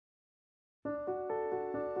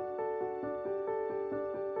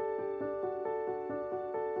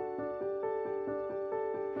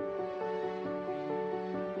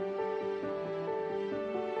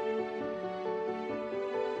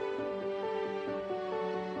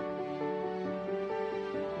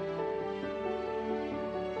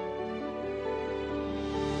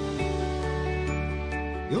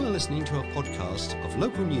You're listening to a podcast of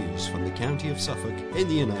local news from the county of Suffolk in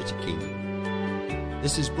the United Kingdom.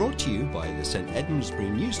 This is brought to you by the St Edmundsbury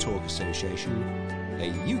News Talk Association, a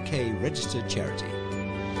UK registered charity.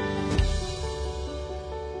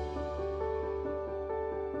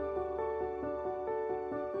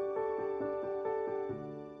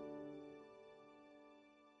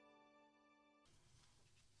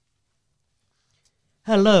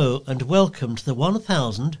 Hello and welcome to the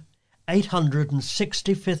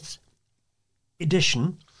 1865th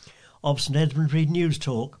edition of St Edmundsbury News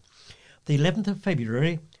Talk, the 11th of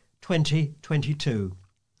February 2022.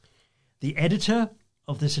 The editor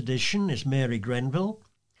of this edition is Mary Grenville,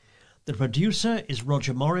 the producer is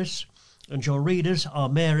Roger Morris, and your readers are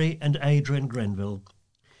Mary and Adrian Grenville.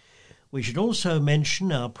 We should also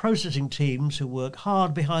mention our processing teams who work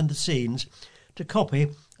hard behind the scenes to copy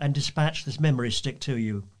and dispatch this memory stick to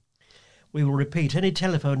you. We will repeat any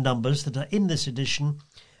telephone numbers that are in this edition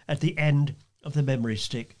at the end of the memory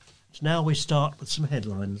stick. So now we start with some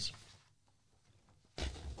headlines.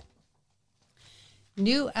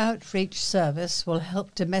 New outreach service will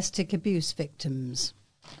help domestic abuse victims.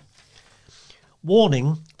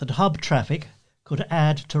 Warning that hub traffic could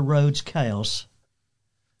add to roads chaos.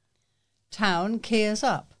 Town gears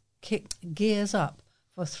up for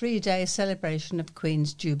 3-day celebration of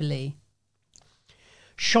Queen's Jubilee.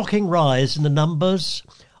 Shocking rise in the numbers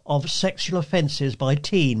of sexual offences by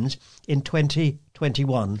teens in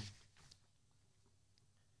 2021.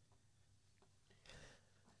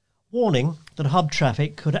 Warning that hub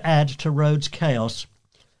traffic could add to roads chaos.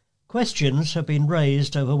 Questions have been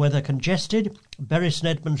raised over whether congested Bury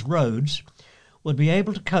St Edmunds roads would be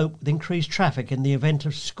able to cope with increased traffic in the event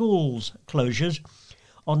of schools closures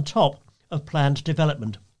on top of planned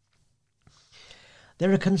development.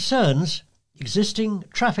 There are concerns existing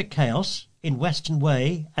traffic chaos in Weston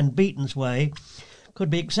Way and Beatons Way could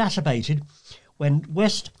be exacerbated when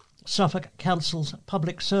West Suffolk Council's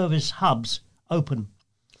public service hubs open.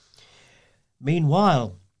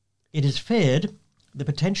 Meanwhile, it is feared the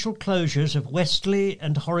potential closures of Westley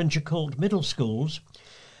and Horringer Court middle schools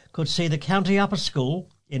could see the County Upper School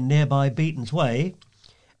in nearby Beatons Way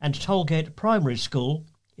and Tollgate Primary School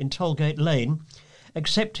in Tollgate Lane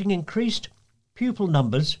accepting increased pupil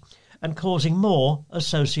numbers and causing more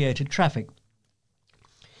associated traffic.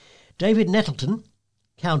 David Nettleton,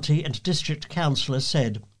 County and District Councillor,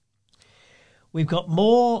 said, "We've got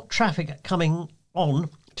more traffic coming on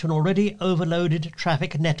to an already overloaded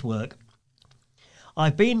traffic network.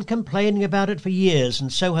 I've been complaining about it for years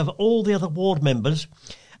and so have all the other ward members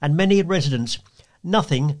and many residents.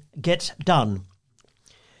 Nothing gets done.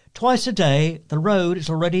 Twice a day the road is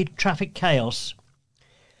already traffic chaos.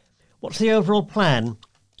 What's the overall plan?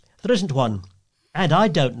 There isn't one, and I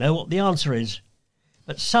don't know what the answer is,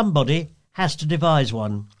 but somebody has to devise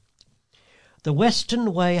one. The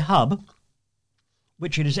Weston Way hub,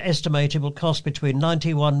 which it is estimated will cost between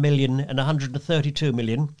 91 million and 132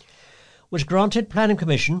 million, was granted planning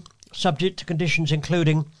permission subject to conditions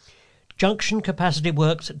including junction capacity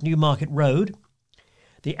works at Newmarket Road,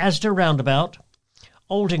 the Asda roundabout,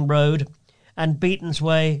 Olding Road and Beatons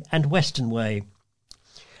Way and Weston Way.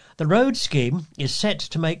 The road scheme is set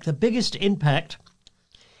to make the biggest impact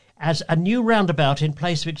as a new roundabout in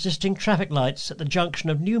place of existing traffic lights at the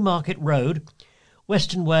junction of Newmarket Road,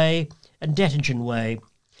 Weston Way and Dettingen Way,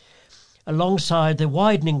 alongside the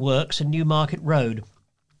widening works in Newmarket Road.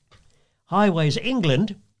 Highways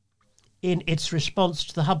England, in its response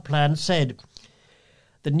to the hub plan, said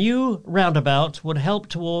the new roundabout would help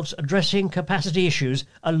towards addressing capacity issues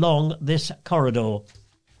along this corridor.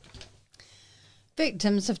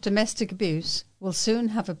 Victims of domestic abuse will soon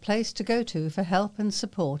have a place to go to for help and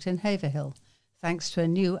support in Haverhill, thanks to a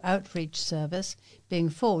new outreach service being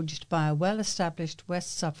forged by a well-established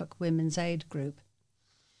West Suffolk Women's Aid group.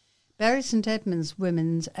 Bury St Edmunds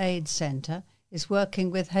Women's Aid Centre is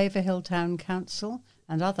working with Haverhill Town Council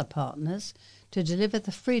and other partners to deliver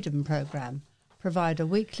the Freedom Programme, provide a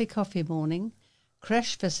weekly coffee morning,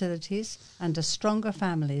 creche facilities and a Stronger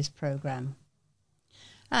Families programme.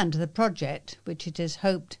 And the project, which it is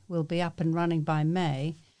hoped will be up and running by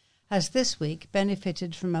May, has this week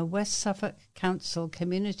benefited from a West Suffolk Council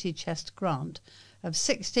Community Chest grant of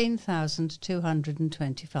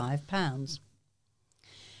 £16,225.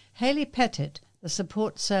 Hayley Pettit, the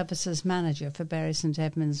Support Services Manager for Bury St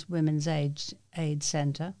Edmunds Women's Aid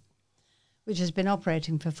Centre, which has been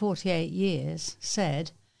operating for 48 years,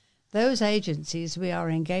 said, "Those agencies we are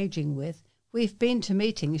engaging with, we've been to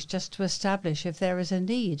meetings just to establish if there is a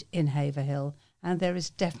need in Haverhill, and there is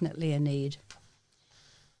definitely a need.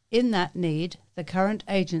 In that need, the current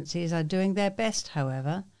agencies are doing their best,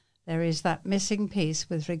 however, there is that missing piece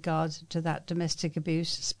with regard to that domestic abuse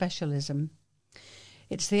specialism.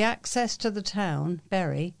 It's the access to the town,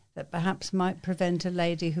 Bury, that perhaps might prevent a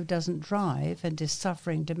lady who doesn't drive and is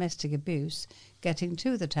suffering domestic abuse getting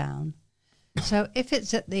to the town. So if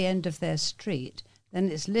it's at the end of their street,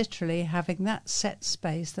 then it's literally having that set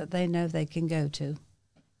space that they know they can go to.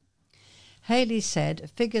 Haley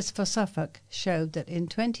said figures for Suffolk showed that in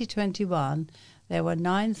 2021 there were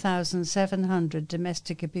 9,700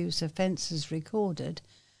 domestic abuse offences recorded,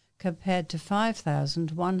 compared to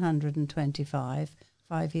 5,125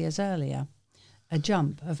 5 years earlier, a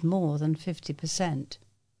jump of more than 50%.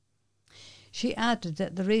 She added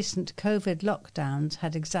that the recent COVID lockdowns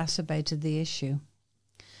had exacerbated the issue.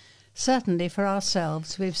 Certainly for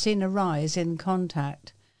ourselves, we've seen a rise in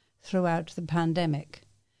contact throughout the pandemic.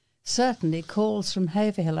 Certainly calls from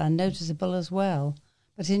Haverhill are noticeable as well,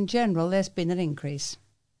 but in general there's been an increase.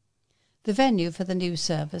 The venue for the new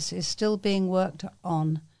service is still being worked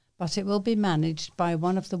on, but it will be managed by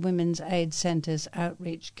one of the Women's Aid Centre's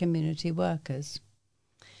outreach community workers.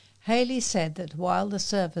 Haley said that while the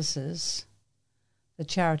services the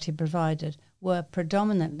charity provided were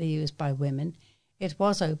predominantly used by women, it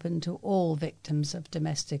was open to all victims of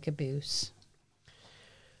domestic abuse.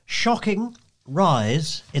 Shocking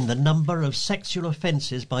rise in the number of sexual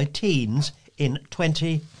offences by teens in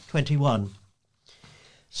 2021.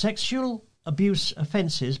 Sexual abuse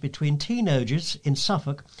offences between teenagers in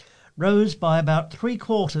Suffolk rose by about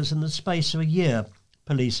 3/4 in the space of a year,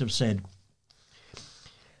 police have said.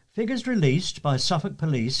 Figures released by Suffolk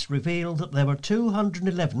Police revealed that there were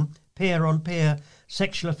 211 peer-on-peer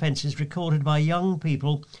sexual offences recorded by young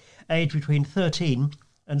people aged between 13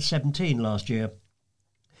 and 17 last year.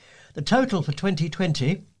 The total for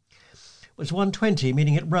 2020 was 120,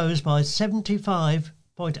 meaning it rose by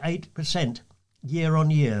 75.8% year on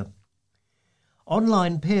year.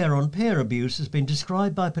 Online peer-on-peer abuse has been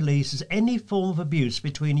described by police as any form of abuse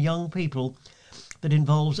between young people that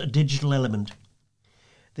involves a digital element.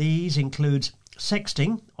 These include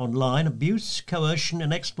sexting, online abuse, coercion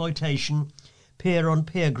and exploitation,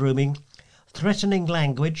 peer-on-peer grooming, threatening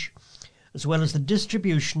language, as well as the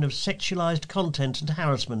distribution of sexualised content and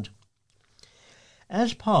harassment.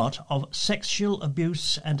 As part of Sexual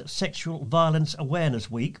Abuse and Sexual Violence Awareness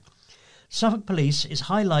Week, Suffolk Police is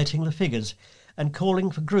highlighting the figures and calling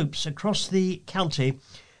for groups across the county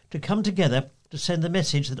to come together to send the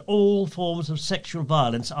message that all forms of sexual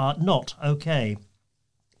violence are not okay.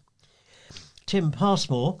 Tim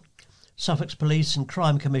Passmore, Suffolk's Police and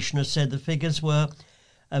Crime Commissioner, said the figures were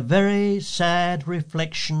a very sad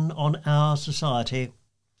reflection on our society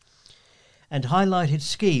and highlighted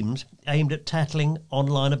schemes aimed at tackling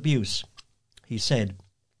online abuse. He said,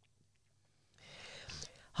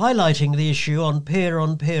 highlighting the issue on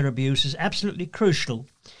peer-on-peer abuse is absolutely crucial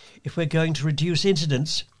if we're going to reduce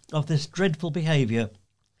incidents of this dreadful behaviour.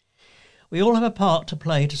 We all have a part to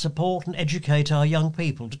play to support and educate our young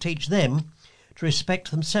people, to teach them to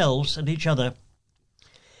respect themselves and each other.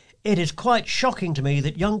 It is quite shocking to me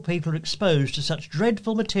that young people are exposed to such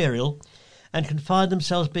dreadful material and can find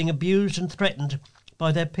themselves being abused and threatened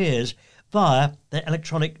by their peers via their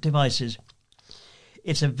electronic devices.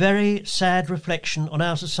 It's a very sad reflection on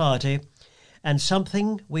our society and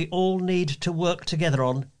something we all need to work together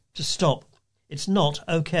on to stop. It's not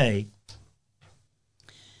okay.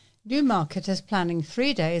 Newmarket is planning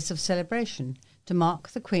 3 days of celebration to mark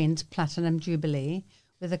the Queen's Platinum Jubilee,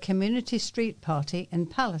 with a community street party in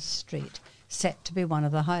Palace Street set to be one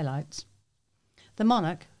of the highlights. The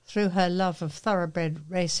monarch, through her love of thoroughbred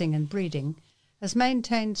racing and breeding, has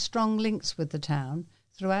maintained strong links with the town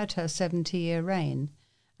throughout her 70-year reign,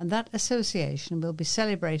 and that association will be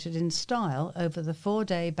celebrated in style over the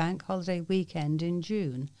 4-day bank holiday weekend in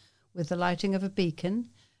June, with the lighting of a beacon,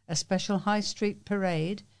 a special high street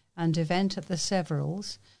parade and event at the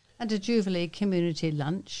Severals, and a Jubilee community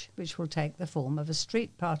lunch, which will take the form of a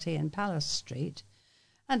street party in Palace Street,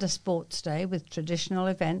 and a sports day with traditional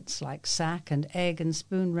events like sack and egg and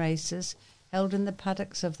spoon races held in the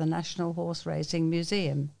paddocks of the National Horse Racing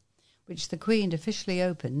Museum, which the Queen officially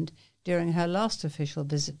opened during her last official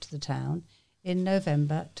visit to the town in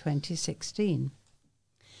November 2016.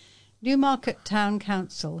 Newmarket Town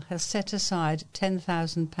Council has set aside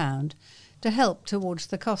 £10,000 to help towards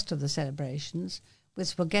the cost of the celebrations,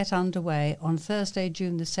 which will get underway on Thursday,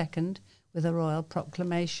 June the 2nd, with a royal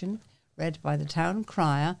proclamation read by the town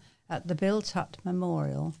crier at the Bill Tutt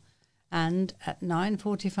Memorial, and at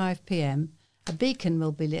 9:45 p.m. a beacon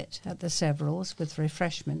will be lit at the Severals with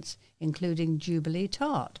refreshments, including Jubilee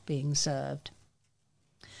tart, being served.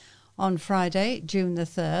 On Friday, June the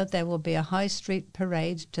 3rd, there will be a High Street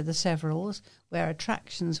parade to the Severals, where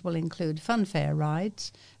attractions will include funfair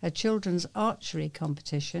rides, a children's archery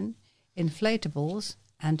competition, inflatables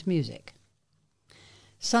and music.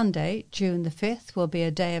 Sunday, June the 5th, will be a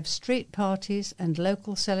day of street parties and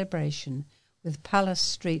local celebration, with Palace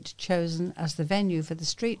Street chosen as the venue for the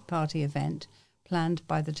street party event planned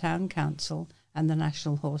by the Town Council and the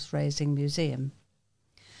National Horse Racing Museum.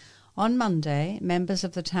 On Monday, members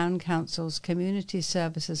of the Town Council's Community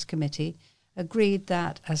Services Committee agreed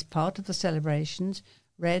that, as part of the celebrations,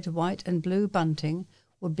 red, white and blue bunting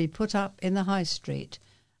would be put up in the High Street,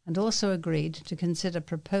 and also agreed to consider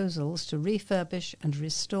proposals to refurbish and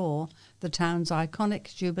restore the town's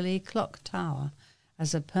iconic Jubilee Clock Tower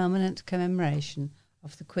as a permanent commemoration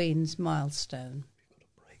of the Queen's milestone.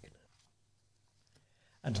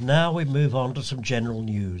 And now we move on to some general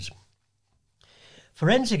news.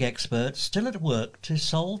 Forensic experts still at work to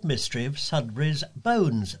solve mystery of Sudbury's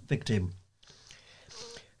Bones victim.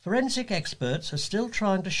 Forensic experts are still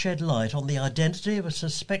trying to shed light on the identity of a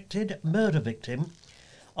suspected murder victim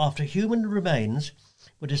after human remains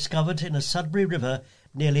were discovered in a Sudbury river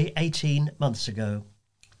nearly 18 months ago.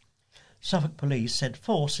 Suffolk Police said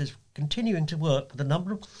Force is continuing to work with a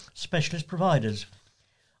number of specialist providers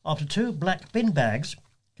after 2 black bin bags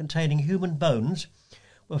containing human bones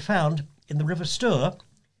were found in the River Stour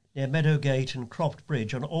near Meadowgate and Croft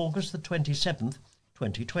Bridge on August the 27th,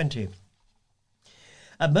 2020.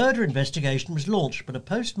 A murder investigation was launched, but a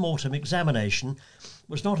post-mortem examination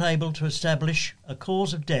was not able to establish a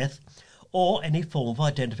cause of death or any form of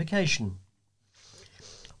identification.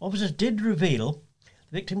 Officers did reveal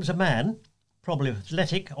the victim was a man, probably of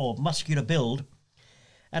athletic or muscular build,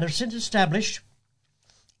 and have since established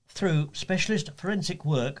through specialist forensic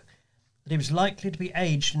work that he was likely to be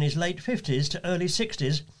aged in his late 50s to early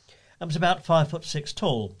 60s and was about 5'6"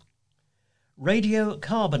 tall.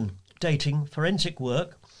 Radiocarbon dating forensic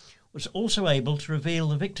work was also able to reveal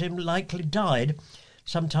the victim likely died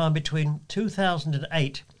sometime between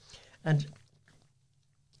 2008 and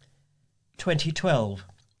 2012.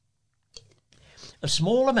 A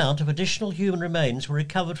small amount of additional human remains were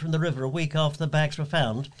recovered from the river a week after the bags were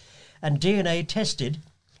found, and DNA tested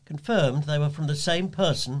confirmed they were from the same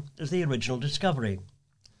person as the original discovery.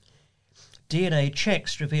 DNA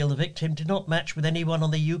checks reveal the victim did not match with anyone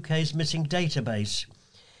on the UK's missing database.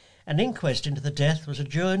 An inquest into the death was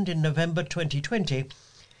adjourned in November 2020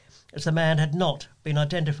 as the man had not been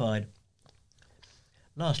identified.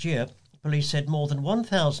 Last year, police said more than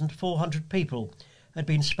 1,400 people had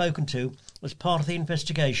been spoken to as part of the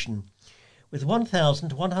investigation, with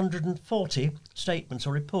 1,140 statements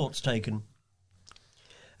or reports taken.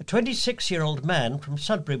 A 26-year-old man from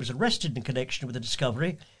Sudbury was arrested in connection with the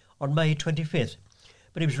discovery on May 25th,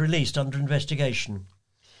 but he was released under investigation.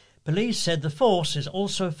 Police said the Force is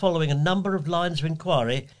also following a number of lines of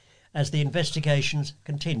inquiry as the investigations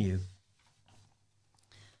continue.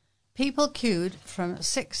 People queued from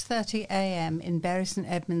 6:30 a.m. in Bury St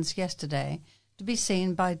Edmunds yesterday to be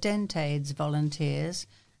seen by Dentaids volunteers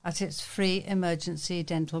at its free emergency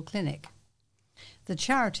dental clinic. The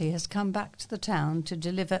charity has come back to the town to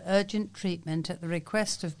deliver urgent treatment at the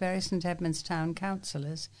request of Bury St Edmunds town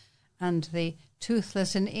councillors and the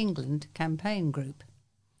Toothless in England campaign group.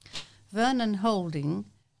 Vernon Holding,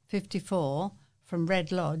 54, from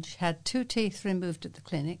Red Lodge, had 2 teeth removed at the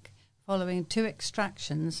clinic following 2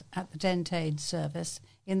 extractions at the Dentaid service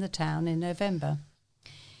in the town in November.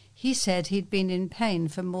 He said he'd been in pain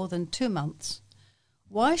for more than 2 months.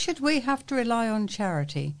 "Why should we have to rely on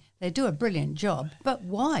charity? They do a brilliant job, but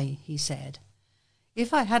why?" he said.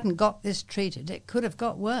 "If I hadn't got this treated, it could have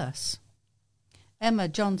got worse." Emma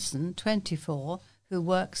Johnson, 24, who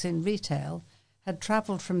works in retail, had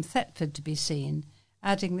travelled from Thetford to be seen,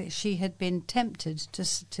 adding that she had been tempted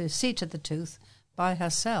to see to the tooth by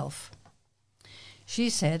herself.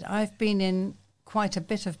 She said, "I've been in quite a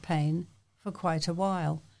bit of pain for quite a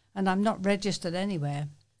while, and I'm not registered anywhere.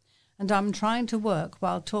 And I'm trying to work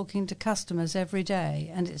while talking to customers every day,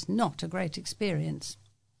 and it's not a great experience."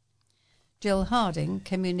 Jill Harding,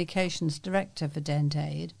 Communications Director for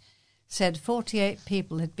Dentaid, said 48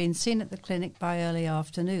 people had been seen at the clinic by early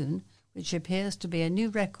afternoon, which appears to be a new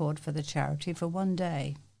record for the charity for one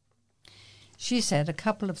day. She said a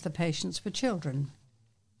couple of the patients were children.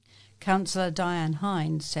 Councillor Diane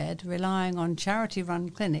Hind said relying on charity-run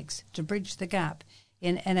clinics to bridge the gap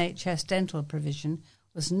in NHS dental provision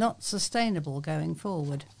was not sustainable going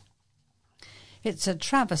forward. "It's a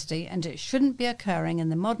travesty, and it shouldn't be occurring in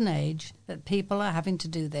the modern age that people are having to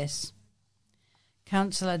do this."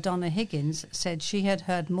 Councillor Donna Higgins said she had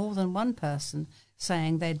heard more than one person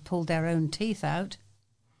saying they'd pulled their own teeth out.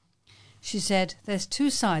 She said, "There's two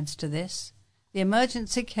sides to this. The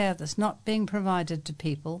emergency care that's not being provided to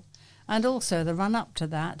people, and also the run-up to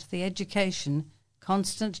that, the education,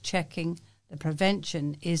 constant checking, the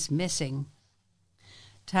prevention is missing."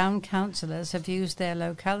 Town councillors have used their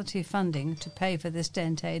locality funding to pay for this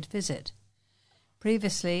dent aid visit.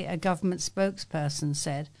 Previously, a government spokesperson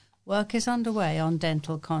said, "Work is underway on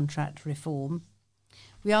dental contract reform.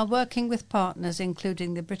 We are working with partners,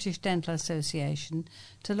 including the British Dental Association,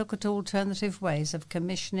 to look at alternative ways of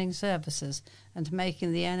commissioning services and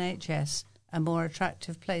making the NHS a more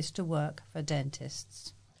attractive place to work for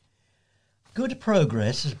dentists." Good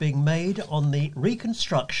progress is being made on the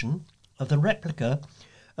reconstruction of the replica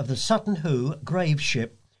of the Sutton Hoo grave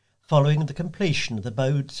ship following the completion of the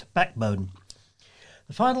boat's backbone.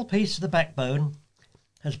 The final piece of the backbone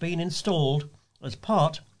has been installed as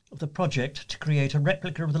part of the project to create a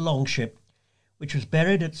replica of the longship, which was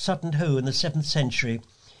buried at Sutton Hoo in the 7th century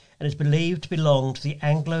and is believed to belong to the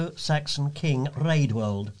Anglo-Saxon king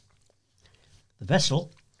Raedwald. The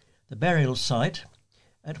vessel, the burial site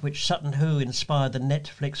at which Sutton Hoo inspired the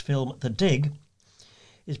Netflix film The Dig,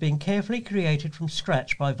 is being carefully created from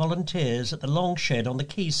scratch by volunteers at the Longshed on the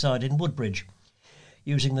quayside in Woodbridge,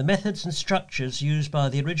 using the methods and structures used by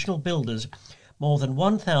the original builders more than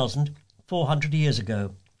 1,400 years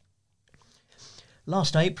ago.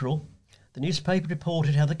 Last April, the newspaper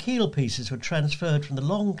reported how the keel pieces were transferred from the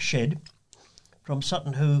Longshed from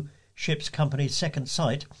Sutton Hoo Ships Company's second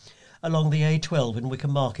site along the A12 in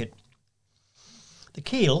Wickham Market. The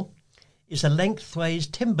keel is a lengthways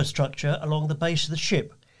timber structure along the base of the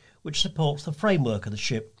ship, which supports the framework of the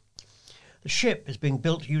ship. The ship is being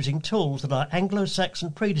built using tools that our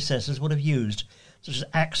Anglo-Saxon predecessors would have used, such as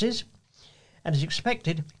axes, and is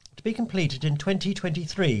expected to be completed in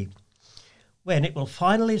 2023, when it will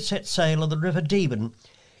finally set sail on the River Deben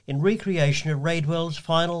in recreation of Raedwald's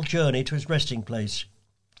final journey to his resting place.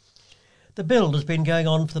 The build has been going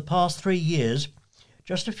on for the past 3 years,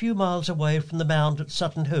 just a few miles away from the mound at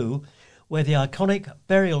Sutton Hoo, where the iconic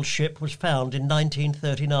burial ship was found in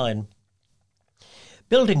 1939.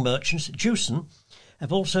 Building merchants Jewson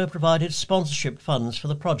have also provided sponsorship funds for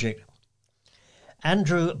the project.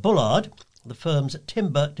 Andrew Bullard, the firm's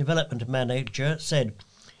timber development manager, said,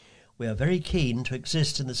 "We are very keen to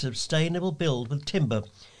exist in the sustainable build with timber,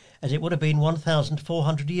 as it would have been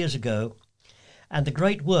 1,400 years ago, and the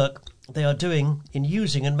great work they are doing in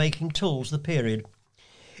using and making tools of the period.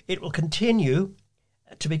 It will continue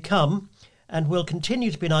to become and will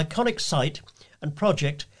continue to be an iconic site and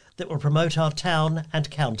project that will promote our town and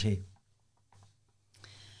county."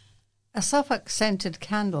 A Suffolk-scented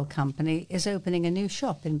candle company is opening a new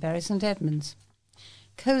shop in Bury St Edmunds.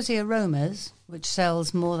 Cozy Aromas, which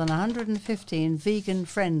sells more than 115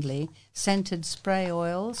 vegan-friendly scented spray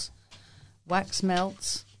oils, wax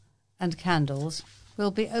melts and candles,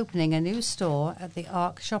 will be opening a new store at the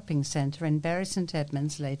Arc Shopping Centre in Bury St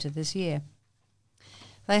Edmunds later this year.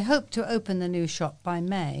 They hope to open the new shop by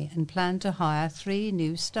May and plan to hire 3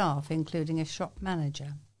 new staff, including a shop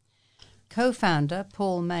manager. Co-founder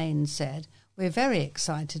Paul Main said, "We're very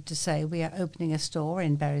excited to say we are opening a store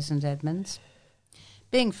in Bury St Edmunds.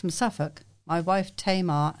 Being from Suffolk, my wife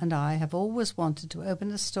Tamar and I have always wanted to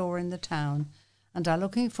open a store in the town and are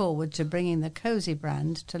looking forward to bringing the Cozy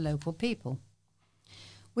brand to local people.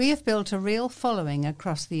 We have built a real following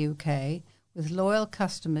across the UK, with loyal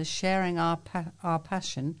customers sharing our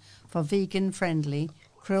passion for vegan-friendly,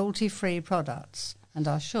 cruelty-free products, and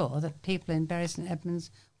are sure that people in Bury St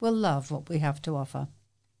Edmunds will love what we have to offer."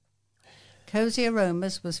 Cozy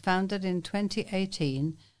Aromas was founded in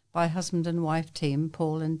 2018 by husband and wife team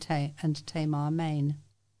Paul and Tamar Main.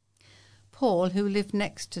 Paul, who lived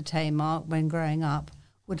next to Tamar when growing up,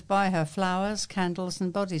 would buy her flowers, candles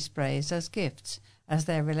and body sprays as gifts as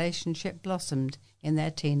their relationship blossomed in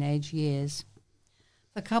their teenage years.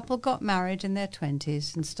 The couple got married in their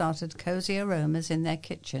 20s and started Cozy Aromas in their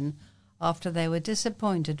kitchen after they were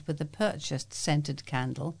disappointed with the purchased scented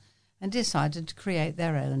candle and decided to create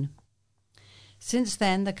their own. Since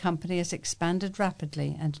then, the company has expanded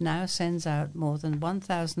rapidly and now sends out more than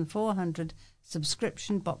 1,400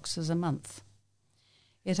 subscription boxes a month.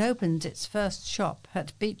 It opened its first shop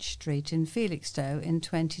at Beach Street in Felixstowe in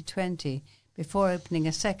 2020, before opening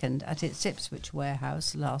a second at its Ipswich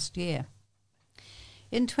warehouse last year.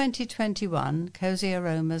 In 2021, Cozy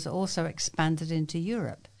Aromas also expanded into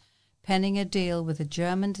Europe, penning a deal with a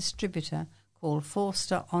German distributor called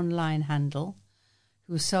Forster Online Handel,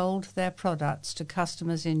 who sold their products to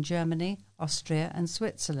customers in Germany, Austria and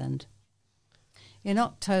Switzerland. In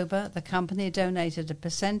October, the company donated a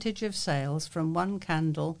percentage of sales from one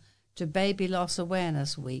candle to Baby Loss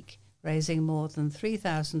Awareness Week, raising more than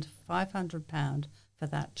 £3,500 for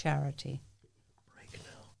that charity.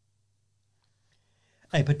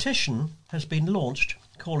 A petition has been launched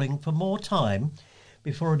calling for more time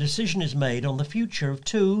before a decision is made on the future of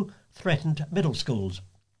two threatened middle schools.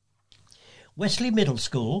 Wesley Middle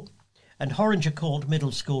School and Horringer Court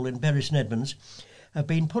Middle School in Bury St Edmunds have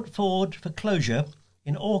been put forward for closure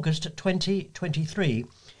in August 2023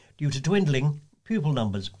 due to dwindling pupil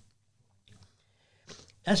numbers.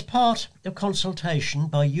 As part of consultation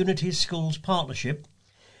by Unity Schools Partnership,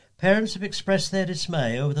 parents have expressed their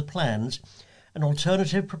dismay over the plans and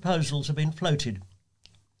alternative proposals have been floated.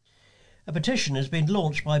 A petition has been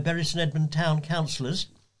launched by Bury St Edmunds Town Councillors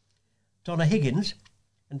Donna Higgins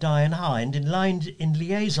and Diane Hind in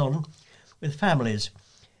liaison with families,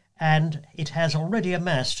 and it has already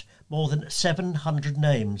amassed more than 700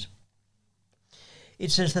 names.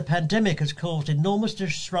 It says the pandemic has caused enormous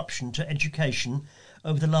disruption to education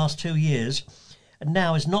over the last 2 years, and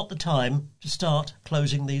now is not the time to start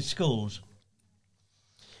closing these schools.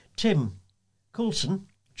 Tim Coulson,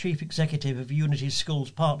 Chief Executive of Unity Schools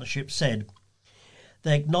Partnership, said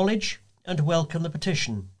they acknowledge and welcome the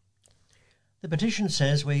petition. The petition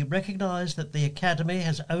says we recognise that the Academy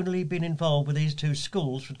has only been involved with these two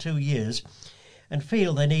schools for 2 years and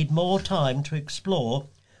feel they need more time to explore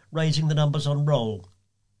raising the numbers on roll.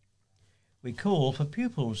 We call for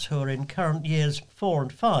pupils who are in current years 4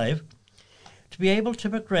 and 5 to be able to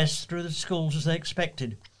progress through the schools as they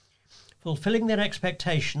expected, fulfilling their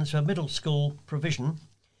expectations for middle school provision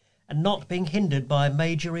and not being hindered by a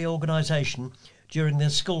major reorganisation during their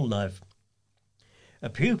school life. A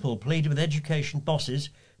pupil pleaded with education bosses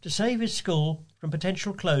to save his school from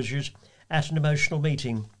potential closures at an emotional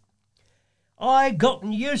meeting. "I've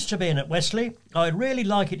gotten used to being at Wesley. I really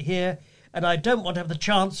like it here and I don't want to have the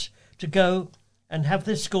chance to go and have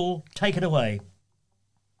this school taken away."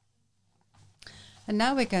 And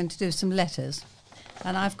now we're going to do some letters.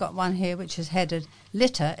 And I've got one here which is headed,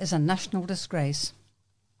 "Litter is a national disgrace."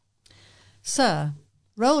 Sir,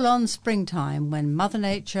 roll on springtime when Mother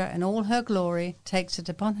Nature in all her glory takes it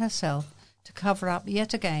upon herself to cover up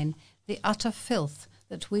yet again the utter filth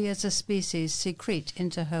that we as a species secrete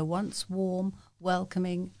into her once warm,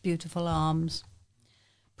 welcoming, beautiful arms.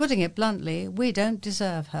 Putting it bluntly, we don't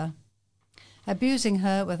deserve her. Abusing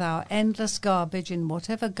her with our endless garbage in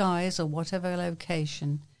whatever guise or whatever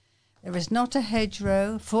location. There is not a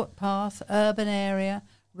hedgerow, footpath, urban area,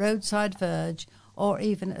 roadside verge, or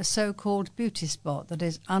even a so-called beauty spot that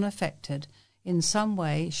is unaffected in some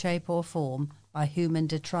way, shape or form by human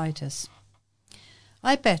detritus.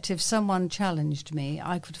 I bet if someone challenged me,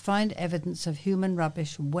 I could find evidence of human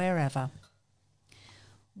rubbish wherever.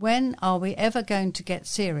 When are we ever going to get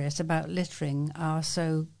serious about littering our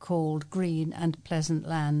so-called green and pleasant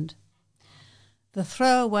land? The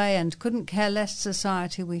throwaway and couldn't-care-less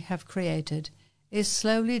society we have created is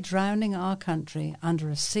slowly drowning our country under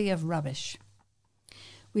a sea of rubbish.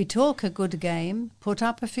 We talk a good game, put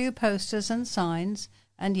up a few posters and signs,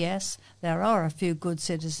 and yes, there are a few good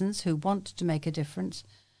citizens who want to make a difference,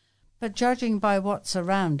 but judging by what's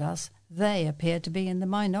around us, they appear to be in the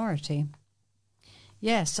minority.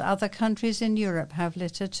 Yes, other countries in Europe have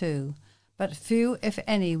litter too, but few, if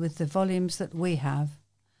any, with the volumes that we have.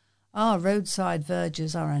 Our roadside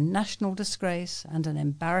verges are a national disgrace and an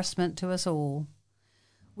embarrassment to us all.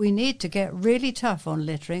 We need to get really tough on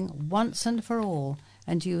littering once and for all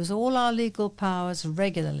and use all our legal powers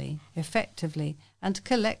regularly, effectively and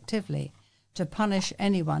collectively to punish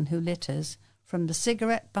anyone who litters, from the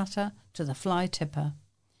cigarette butter to the fly tipper.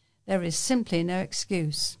 There is simply no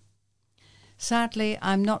excuse. Sadly,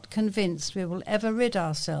 I'm not convinced we will ever rid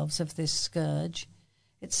ourselves of this scourge.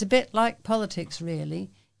 It's a bit like politics,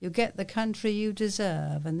 really. You get the country you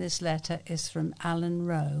deserve, and this letter is from Alan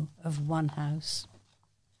Rowe of One House.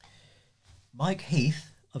 Mike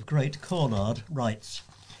Heath of Great Cornard writes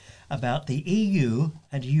about the EU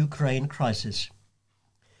and Ukraine crisis.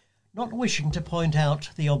 Not wishing to point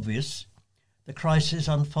out the obvious, the crisis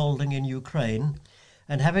unfolding in Ukraine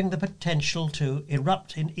and having the potential to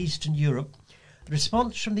erupt in Eastern Europe, the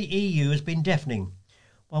response from the EU has been deafening.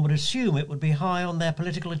 One would assume it would be high on their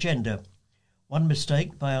political agenda. One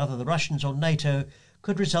mistake by either the Russians or NATO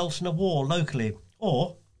could result in a war locally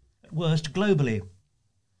or, at worst, globally.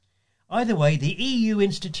 Either way, the EU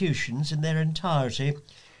institutions in their entirety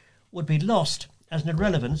would be lost as an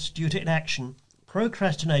irrelevance due to inaction,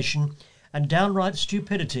 procrastination and downright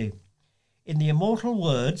stupidity. In the immortal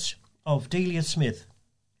words of Delia Smith,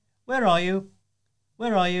 "Where are you?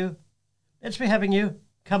 Where are you? Let's be having you.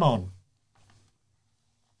 Come on."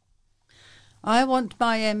 I want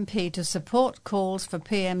my MP to support calls for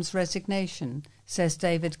PM's resignation says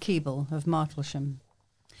David Keeble of Martlesham.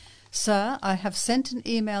 Sir, I have sent an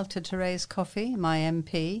email to Therese Coffey, my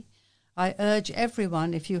MP. I urge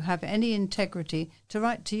everyone, if you have any integrity, to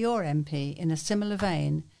write to your MP in a similar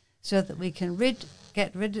vein, so that we can rid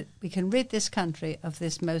this country of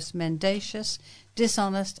this most mendacious,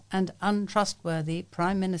 dishonest and untrustworthy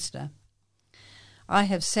Prime Minister. I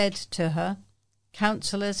have said to her,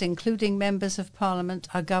 councillors, including members of Parliament,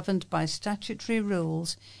 are governed by statutory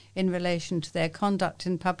rules in relation to their conduct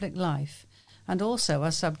in public life, and also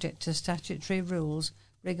are subject to statutory rules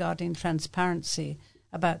regarding transparency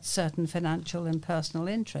about certain financial and personal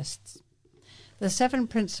interests. The 7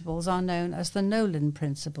 principles are known as the Nolan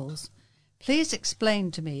Principles. Please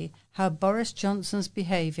explain to me how Boris Johnson's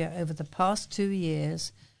behaviour over the past 2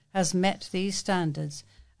 years has met these standards,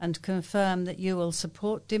 and confirm that you will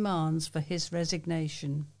support demands for his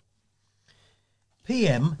resignation.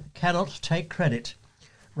 PM cannot take credit,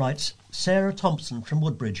 writes Sarah Thompson from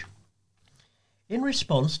Woodbridge. In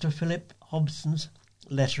response to Philip Hobson's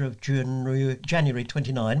letter of January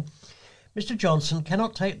 29, Mr Johnson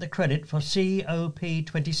cannot take the credit for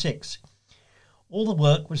COP26. All the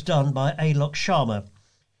work was done by Alok Sharma.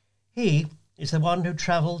 He is the one who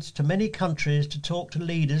travelled to many countries to talk to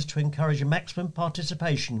leaders to encourage a maximum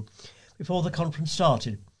participation before the conference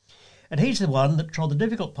started. And he's the one that trod the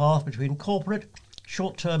difficult path between corporate,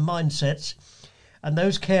 short-term mindsets and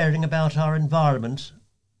those caring about our environment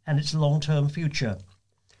and its long-term future.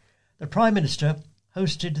 The Prime Minister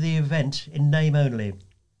hosted the event in name only.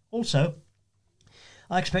 Also,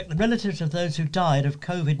 I expect the relatives of those who died of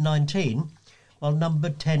COVID-19 while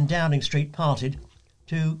numbered 10 Downing Street parted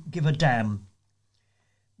to give a damn.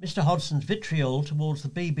 Mr Hodgson's vitriol towards the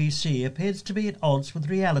BBC appears to be at odds with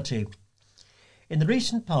reality. In the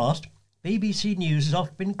recent past, BBC News has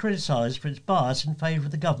often been criticised for its bias in favour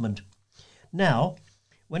of the government. Now,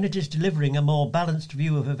 when it is delivering a more balanced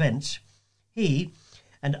view of events, he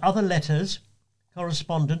and other letters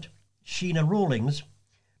correspondent Sheena Rawlings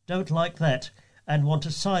don't like that and want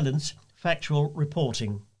to silence factual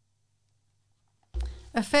reporting.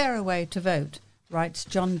 A fairer way to vote, writes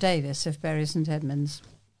John Davis of Bury St Edmunds.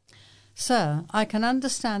 Sir, I can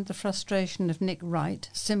understand the frustration of Nick Wright,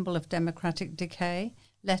 symbol of democratic decay,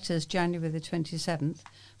 letters January the 27th,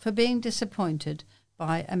 for being disappointed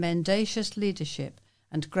by a mendacious leadership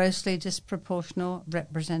and grossly disproportional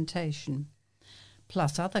representation,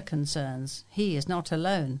 plus other concerns. He is not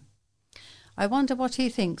alone. I wonder what he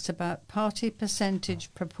thinks about party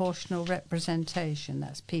percentage proportional representation,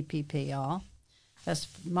 that's PPPR. That's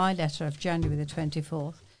my letter of January the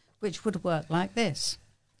 24th, which would work like this.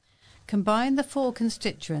 Combine the 4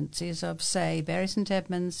 constituencies of, say, Bury St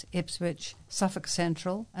Edmunds, Ipswich, Suffolk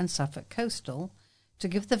Central and Suffolk Coastal to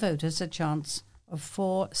give the voters a chance of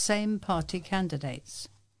 4 same-party candidates.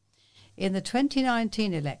 In the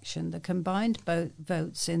 2019 election, the combined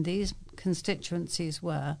votes in these constituencies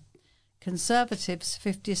were Conservatives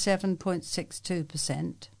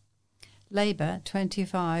 57.62%, Labour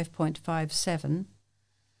 25.57%.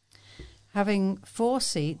 Having 4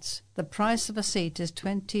 seats, the price of a seat is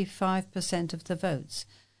 25% of the votes,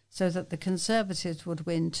 so that the Conservatives would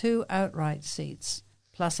win 2 outright seats,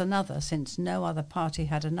 plus another since no other party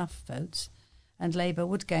had enough votes, and Labour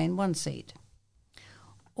would gain 1 seat.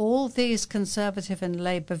 All these Conservative and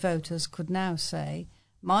Labour voters could now say,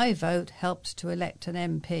 my vote helped to elect an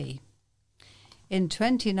MP. In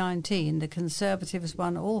 2019, the Conservatives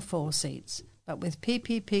won all 4 seats, but with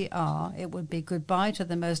PPPR it would be goodbye to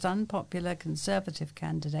the most unpopular Conservative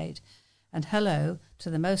candidate and hello to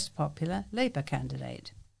the most popular Labour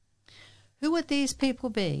candidate. Who would these people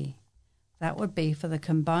be? That would be for the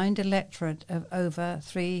combined electorate of over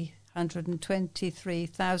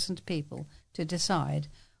 323,000 people to decide,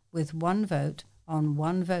 with 1 vote on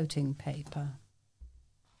 1 voting paper.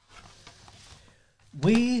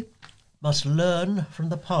 We must learn from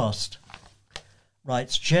the past,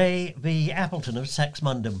 writes J. V. Appleton of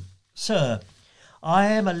Saxmundham. Sir, I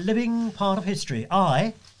am a living part of history.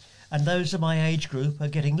 I, and those of my age group, are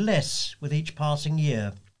getting less with each passing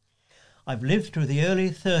year. I've lived through the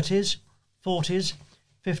early 30s, 40s,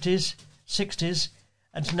 50s, 60s,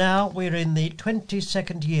 and now we're in the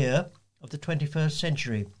 22nd year of the 21st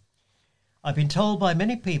century. I've been told by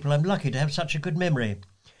many people I'm lucky to have such a good memory.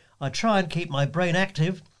 I try and keep my brain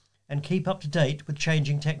active and keep up to date with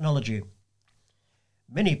changing technology.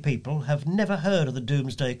 Many people have never heard of the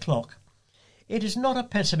doomsday clock. It is not a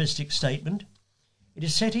pessimistic statement. It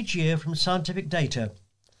is set each year from scientific data.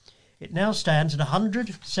 It now stands at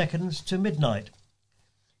 100 seconds to midnight.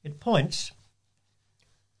 It points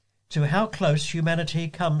to how close humanity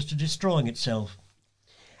comes to destroying itself.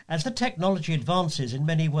 As the technology advances in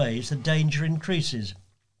many ways, the danger increases.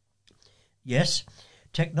 Yes,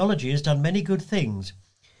 technology has done many good things.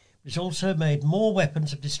 It's also made more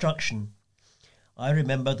weapons of destruction. I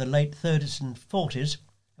remember the late 30s and 40s,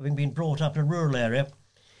 having been brought up in a rural area.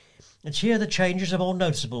 It's here the changes are more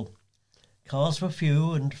noticeable. Cars were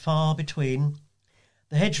few and far between.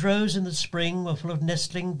 The hedgerows in the spring were full of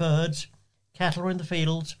nestling birds. Cattle were in the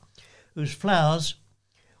fields, whose flowers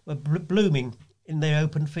were blooming in their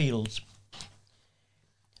open fields.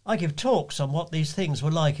 I give talks on what these things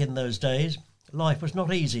were like in those days. Life was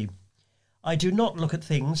not easy. I do not look at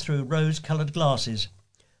things through rose-coloured glasses,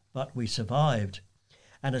 but we survived,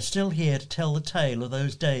 and are still here to tell the tale of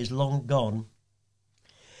those days long gone.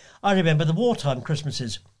 I remember the wartime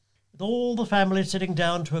Christmases, with all the family sitting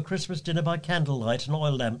down to a Christmas dinner by candlelight and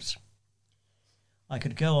oil lamps. I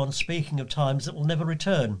could go on speaking of times that will never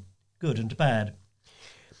return, good and bad.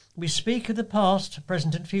 We speak of the past,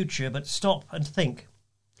 present and future, but stop and think.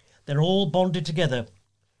 They're all bonded together.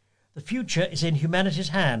 The future is in humanity's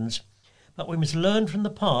hands, but we must learn from the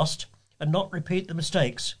past and not repeat the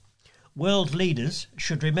mistakes. World leaders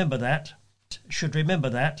should remember that.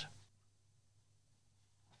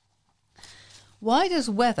 Why does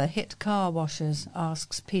weather hit car washers?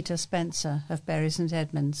 Asks Peter Spencer of Bury St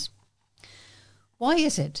Edmunds. Why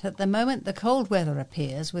is it that the moment the cold weather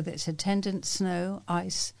appears with its attendant snow,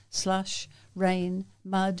 ice, slush, rain,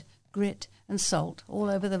 mud, grit and salt all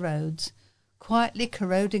over the roads, quietly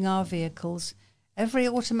corroding our vehicles, every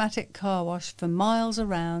automatic car wash for miles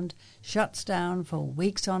around shuts down for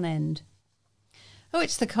weeks on end? Oh,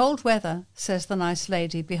 it's the cold weather, says the nice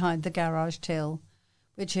lady behind the garage till,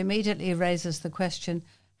 which immediately raises the question,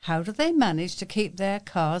 how do they manage to keep their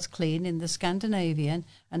cars clean in the Scandinavian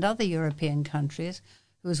and other European countries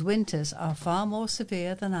whose winters are far more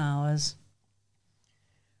severe than ours?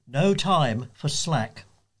 No time for slack,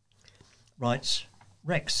 writes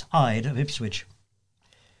Rex Hyde of Ipswich.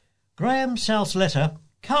 Graham South's letter,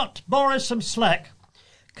 cut Boris some slack,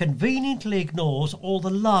 conveniently ignores all the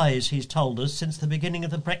lies he's told us since the beginning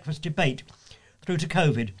of the breakfast debate through to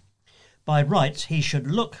COVID. By rights, he should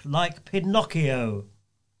look like Pinocchio.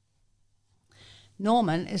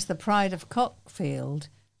 Norman is the pride of Cockfield,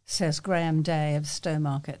 says Graham Day of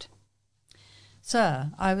Stowmarket.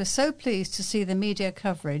 Sir, I was so pleased to see the media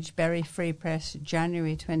coverage, Bury Free Press,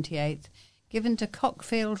 January 28th, given to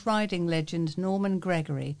Cockfield riding legend Norman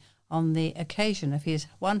Gregory on the occasion of his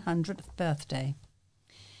 100th birthday.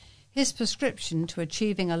 His prescription to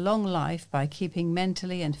achieving a long life by keeping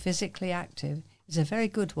mentally and physically active is a very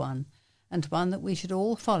good one, and one that we should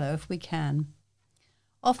all follow if we can.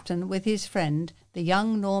 Often with his friend, the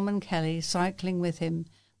young Norman Kelly, cycling with him,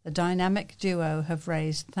 the dynamic duo have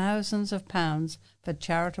raised thousands of pounds for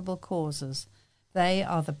charitable causes. They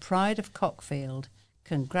are the pride of Cockfield.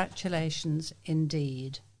 Congratulations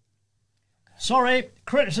indeed. Sorry,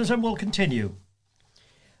 criticism will continue.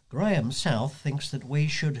 Graham South thinks that we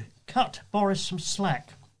should cut Boris some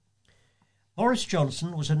slack. Boris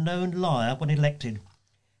Johnson was a known liar when elected,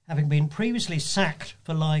 having been previously sacked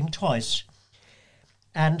for lying twice,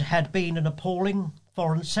 and had been an appalling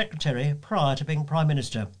Foreign Secretary prior to being Prime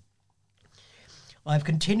Minister. I have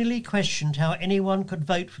continually questioned how anyone could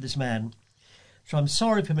vote for this man, so I'm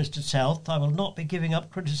sorry for Mr. South. I will not be giving up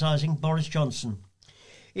criticising Boris Johnson.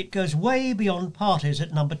 It goes way beyond parties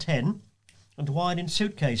at number 10 and wine in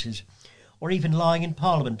suitcases, or even lying in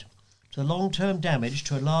Parliament, to the long-term damage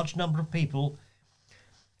to a large number of people,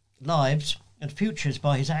 lives and futures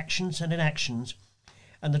by his actions and inactions,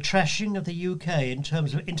 and the trashing of the UK in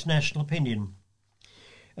terms of international opinion.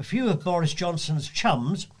 A few of Boris Johnson's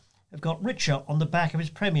chums have got richer on the back of his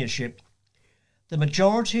premiership. The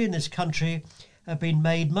majority in this country have been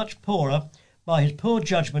made much poorer by his poor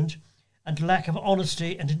judgment and lack of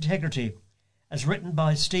honesty and integrity, as written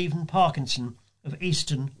by Stephen Parkinson of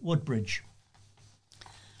Easton Woodbridge.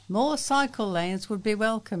 More cycle lanes would be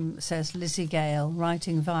welcome, says Lizzie Gale,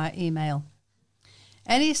 writing via email.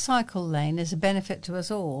 Any cycle lane is a benefit to us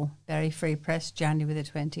all, Bury Free Press, January the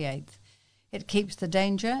 28th. It keeps the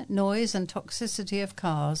danger, noise and toxicity of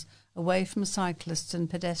cars away from cyclists and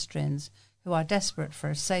pedestrians who are desperate for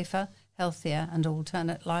a safer, healthier and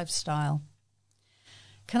alternate lifestyle.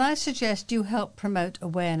 Can I suggest you help promote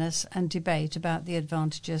awareness and debate about the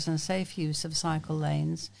advantages and safe use of cycle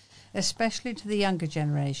lanes, especially to the younger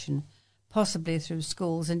generation, possibly through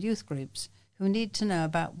schools and youth groups, who need to know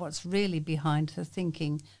about what's really behind the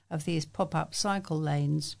thinking of these pop-up cycle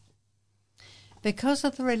lanes. Because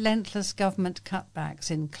of the relentless government cutbacks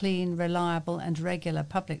in clean, reliable and regular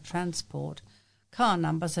public transport, car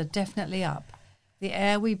numbers are definitely up. The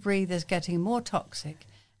air we breathe is getting more toxic,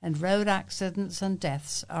 and road accidents and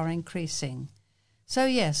deaths are increasing. So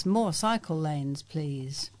yes, more cycle lanes,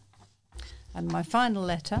 please. And my final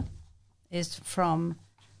letter is from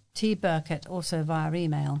T. Burkett, also via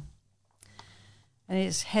email. And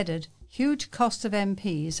it's headed, Huge Cost of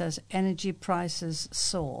MPs as Energy Prices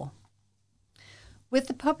Soar. With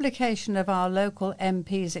the publication of our local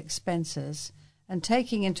MPs' expenses and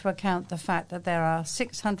taking into account the fact that there are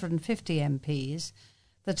 650 MPs,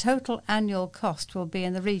 the total annual cost will be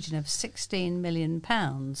in the region of £16 million.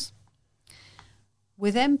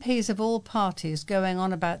 With MPs of all parties going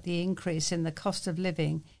on about the increase in the cost of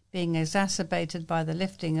living being exacerbated by the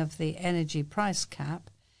lifting of the energy price cap,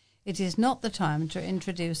 it is not the time to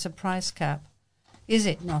introduce a price cap. Is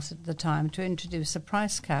it not the time to introduce a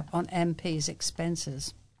price cap on MPs'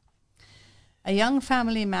 expenses? A young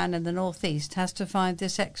family man in the North East has to find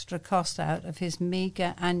this extra cost out of his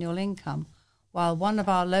meagre annual income, while one of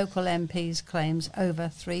our local MPs claims over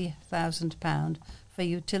 £3,000 for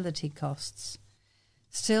utility costs.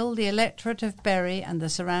 Still, the electorate of Bury and the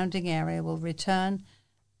surrounding area will return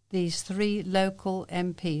these 3 local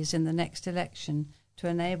MPs in the next election to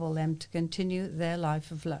enable them to continue their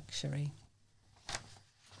life of luxury.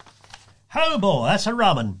 Ho boy, that's a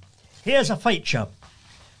rum 'un. Here's a feature.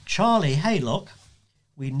 Charlie Haylock,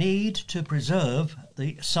 we need to preserve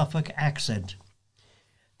the Suffolk accent.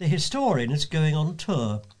 The historian is going on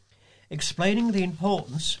tour, explaining the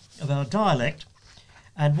importance of our dialect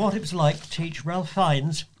and what it was like to teach Ralph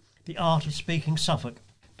Fiennes the art of speaking Suffolk.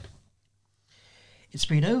 It's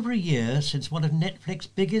been over a year since one of Netflix's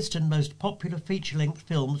biggest and most popular feature-length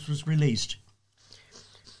films was released.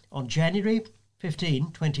 On January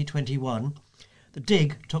 15, 2021, The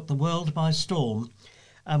Dig took the world by storm,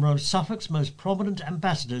 and one of Suffolk's most prominent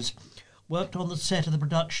ambassadors worked on the set of the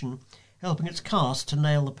production, helping its cast to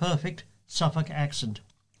nail the perfect Suffolk accent.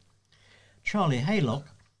 Charlie Haylock,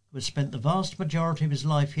 who has spent the vast majority of his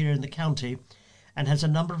life here in the county and has a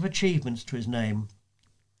number of achievements to his name.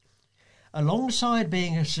 Alongside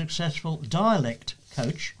being a successful dialect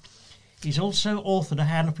coach, he's also authored a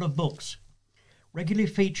handful of books, regularly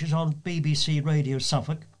features on BBC Radio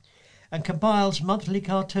Suffolk, and compiles monthly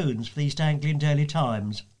cartoons for the East Anglian Daily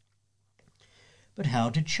Times. But how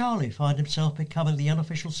did Charlie find himself becoming the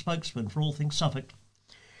unofficial spokesman for all things Suffolk?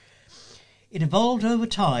 It evolved over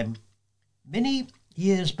time. Many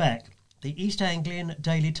years back, the East Anglian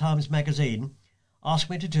Daily Times magazine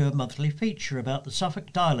asked me to do a monthly feature about the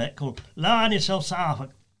Suffolk dialect called Learn Yourself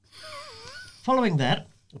Suffolk. Following that,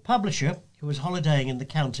 a publisher who was holidaying in the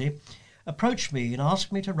county approached me and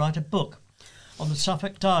asked me to write a book on the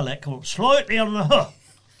Suffolk dialect called Slightly on the Huh.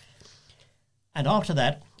 And after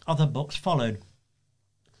that, other books followed.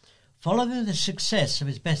 Following the success of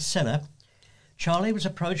his bestseller, Charlie was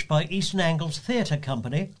approached by Eastern Angles Theatre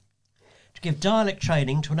Company to give dialect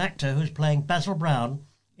training to an actor who was playing Basil Brown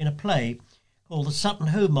in a play called The Sutton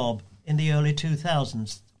Hoo Mob in the early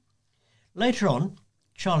 2000s. Later on,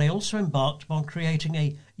 Charlie also embarked upon creating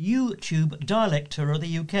a YouTube dialect tour of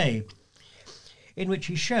the UK, in which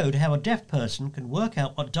he showed how a deaf person can work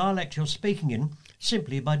out what dialect you're speaking in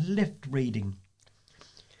simply by lip reading.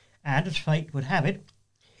 And as fate would have it,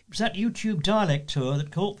 it was that YouTube dialect tour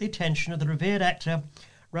that caught the attention of the revered actor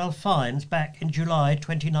Ralph Fiennes back in July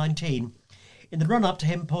 2019, in the run-up to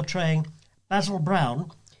him portraying Basil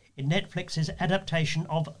Brown in Netflix's adaptation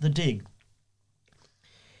of The Dig.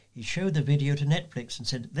 He showed the video to Netflix and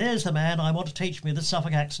said, "There's the man I want to teach me the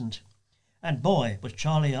Suffolk accent." And boy, was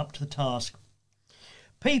Charlie up to the task.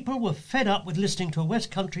 People were fed up with listening to a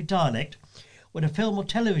West Country dialect when a film or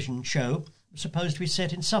television show was supposed to be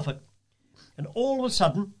set in Suffolk. And all of a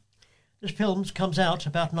sudden, this film comes out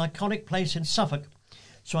about an iconic place in Suffolk,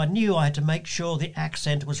 so I knew I had to make sure the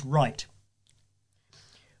accent was right.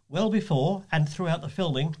 Well before and throughout the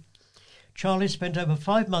filming, Charlie spent over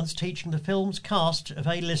 5 months teaching the film's cast of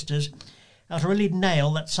A-listers how to really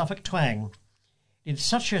nail that Suffolk twang. He did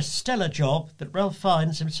such a stellar job that Ralph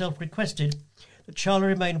Fiennes himself requested that Charlie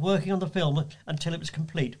remain working on the film until it was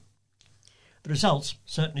complete. The results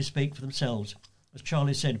certainly speak for themselves. As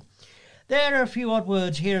Charlie said, "There are a few odd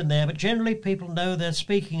words here and there, but generally people know they're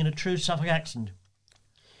speaking in a true Suffolk accent."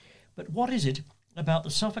 But what is it about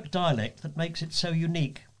the Suffolk dialect that makes it so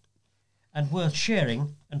unique and worth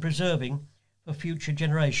sharing and preserving for future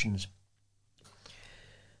generations?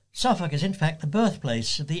 Suffolk is in fact the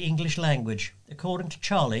birthplace of the English language, according to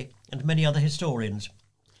Charlie and many other historians.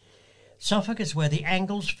 Suffolk is where the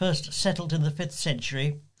Angles first settled in the 5th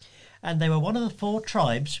century, and they were one of the 4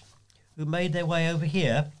 tribes who made their way over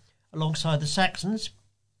here alongside the Saxons,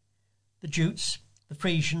 the Jutes, the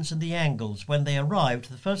Frisians and the Angles. When they arrived,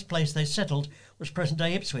 the first place they settled was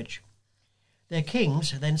present-day Ipswich. Their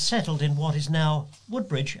kings then settled in what is now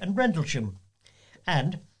Woodbridge and Rendlesham,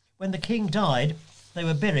 and when the king died, they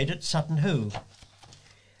were buried at Sutton Hoo.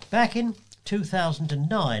 Back in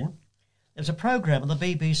 2009, there was a programme on the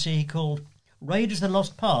BBC called Raiders of the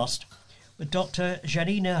Lost Past with Dr.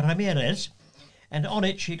 Janina Ramirez, and on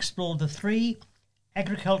it she explored the 3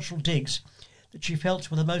 agricultural digs that she felt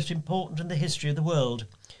were the most important in the history of the world.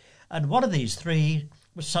 And one of these 3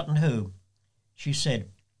 was Sutton Hoo. She said,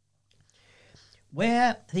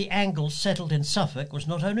 "Where the Angles settled in Suffolk was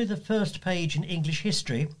not only the first page in English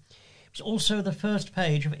history, it was also the first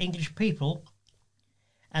page of English people,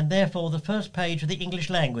 and therefore the first page of the English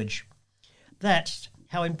language. That's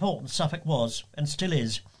how important Suffolk was, and still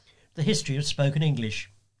is, the history of spoken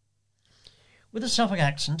English." With the Suffolk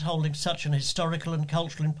accent holding such an historical and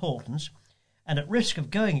cultural importance, and at risk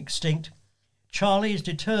of going extinct, Charlie is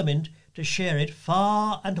determined to share it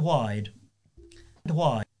far and wide.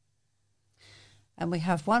 And we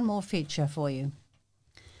have one more feature for you.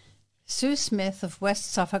 Sue Smith of West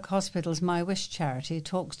Suffolk Hospital's My Wish charity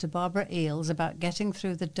talks to Barbara Eels about getting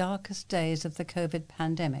through the darkest days of the COVID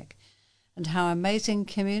pandemic and how amazing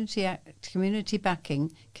community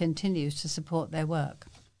backing continues to support their work.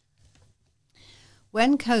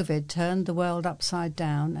 When COVID turned the world upside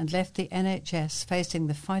down and left the NHS facing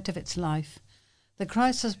the fight of its life, the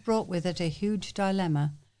crisis brought with it a huge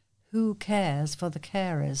dilemma: who cares for the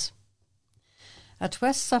carers? At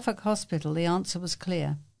West Suffolk Hospital, the answer was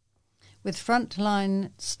clear. With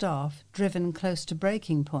frontline staff driven close to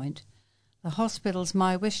breaking point, the hospital's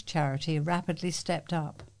My Wish charity rapidly stepped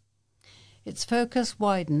up. Its focus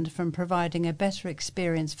widened from providing a better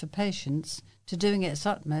experience for patients to doing its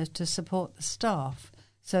utmost to support the staff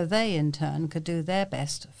so they in turn could do their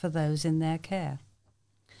best for those in their care.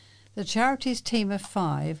 The charity's team of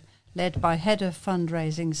 5, led by Head of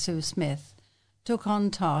Fundraising Sue Smith, took on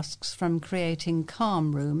tasks from creating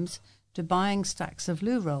calm rooms to buying stacks of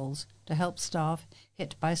loo rolls to help staff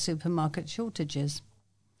hit by supermarket shortages.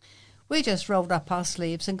 "We just rolled up our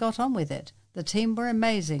sleeves and got on with it. The team were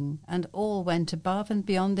amazing and all went above and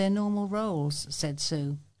beyond their normal roles," said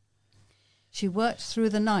Sue. She worked through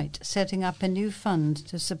the night setting up a new fund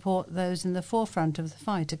to support those in the forefront of the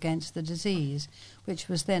fight against the disease, which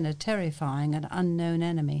was then a terrifying and unknown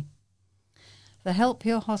enemy. The Help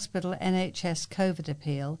Your Hospital NHS COVID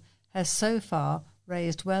appeal has so far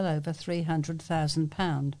raised well over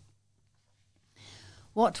 £300,000.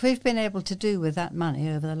 What we've been able to do with that money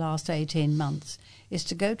over the last 18 months is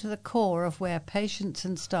to go to the core of where patients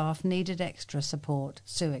and staff needed extra support,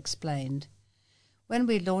 Sue explained. When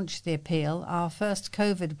we launched the appeal, our first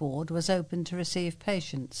COVID ward was open to receive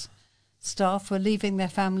patients. Staff were leaving their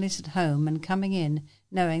families at home and coming in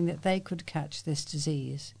knowing that they could catch this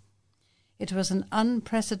disease. It was an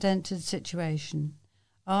unprecedented situation.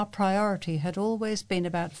 Our priority had always been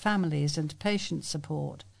about families and patient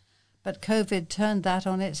support, but COVID turned that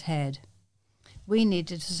on its head. We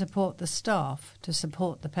needed to support the staff to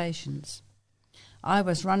support the patients. I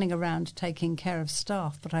was running around taking care of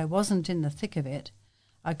staff, but I wasn't in the thick of it.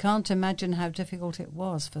 I can't imagine how difficult it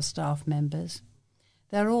was for staff members.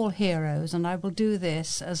 They're all heroes, and I will do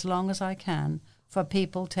this as long as I can for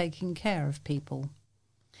people taking care of people.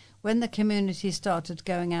 When the community started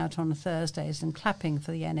going out on Thursdays and clapping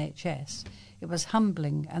for the NHS, it was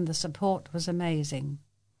humbling and the support was amazing.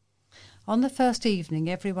 On the first evening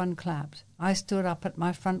everyone clapped. I stood up at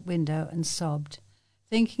my front window and sobbed.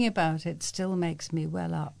 Thinking about it still makes me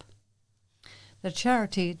well up. The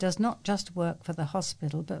charity does not just work for the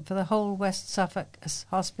hospital, but for the whole West Suffolk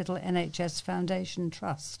Hospital NHS Foundation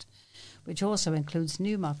Trust, which also includes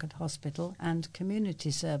Newmarket Hospital and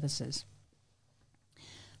community services.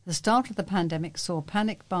 The start of the pandemic saw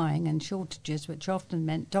panic buying and shortages, which often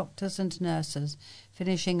meant doctors and nurses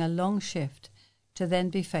finishing a long shift to then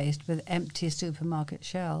be faced with empty supermarket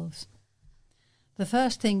shelves. The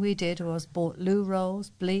first thing we did was bought loo rolls,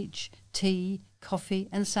 bleach, tea, coffee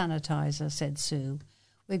and sanitizer, said Sue.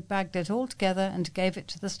 We bagged it all together and gave it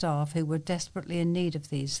to the staff who were desperately in need of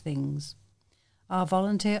these things. Our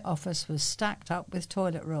volunteer office was stacked up with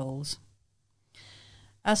toilet rolls.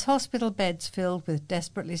 As hospital beds filled with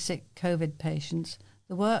desperately sick COVID patients,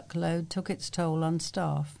 the workload took its toll on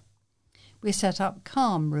staff. We set up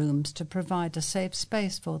calm rooms to provide a safe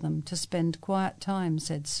space for them to spend quiet time,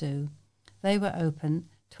 said Sue. They were open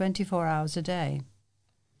 24 hours a day.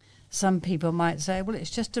 Some people might say, well,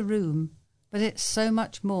 it's just a room, but it's so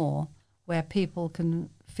much more where people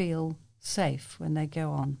can feel safe when they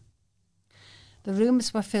go on. The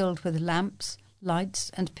rooms were filled with lamps,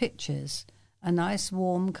 lights and pictures, a nice,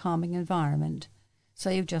 warm, calming environment,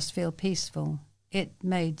 so you just feel peaceful. It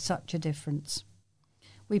made such a difference.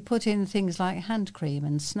 We put in things like hand cream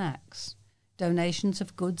and snacks. Donations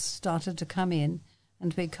of goods started to come in,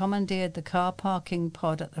 and we commandeered the car parking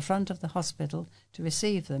pod at the front of the hospital to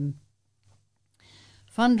receive them.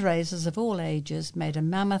 Fundraisers of all ages made a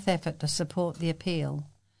mammoth effort to support the appeal.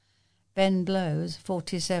 Ben Blows,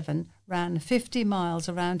 47, ran 50 miles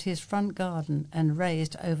around his front garden and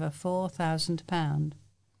raised over £4,000.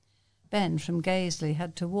 Ben from Gaisley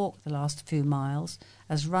had to walk the last few miles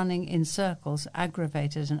as running in circles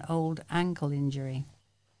aggravated an old ankle injury.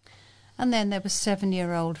 And then there was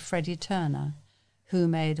 7-year-old Freddie Turner, who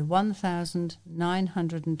made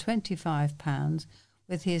 £1,925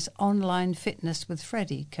 with his online Fitness with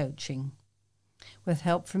Freddie coaching. With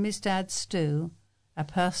help from his dad Stu, a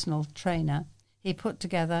personal trainer, he put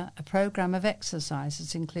together a program of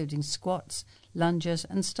exercises including squats, lunges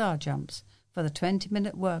and star jumps for the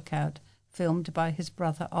 20-minute workout filmed by his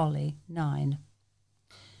brother Ollie, 9.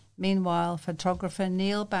 Meanwhile, photographer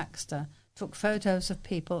Neil Baxter took photos of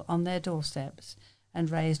people on their doorsteps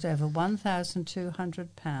and raised over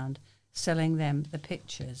 £1,200 selling them the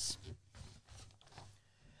pictures.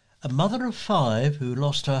 A mother of 5 who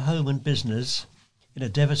lost her home and business in a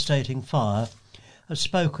devastating fire has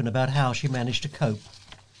spoken about how she managed to cope.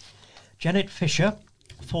 Janet Fisher,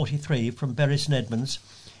 43, from Bury St Edmunds,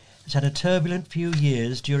 has had a turbulent few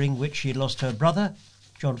years during which she lost her brother,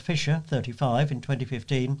 John Fisher, 35, in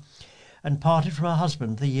 2015, and parted from her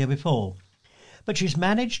husband the year before. But she's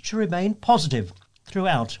managed to remain positive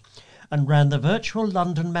throughout and ran the virtual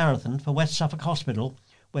London Marathon for West Suffolk Hospital,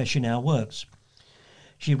 where she now works.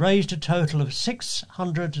 She raised a total of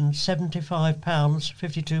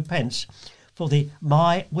 £675.52 for the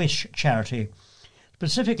My Wish charity,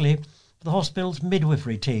 specifically for the hospital's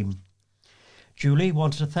midwifery team. Julie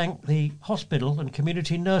wanted to thank the hospital and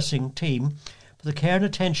community nursing team for the care and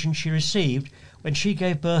attention she received when she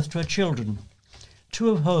gave birth to her children, 2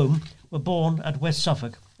 of whom were born at West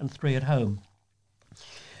Suffolk and 3 at home.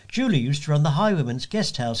 Julie used to run the Highwomen's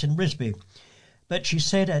Guest House in Risby, but she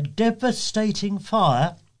said a devastating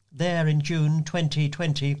fire there in June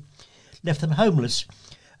 2020 left them homeless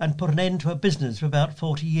and put an end to her business for about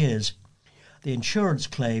 40 years. The insurance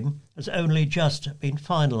claim has only just been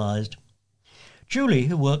finalised. Julie,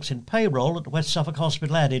 who works in payroll at West Suffolk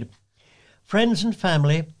Hospital, added, "Friends and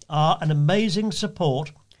family are an amazing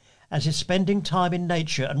support, as is spending time in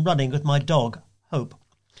nature and running with my dog, Hope.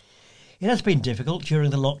 It has been difficult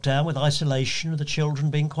during the lockdown with isolation and the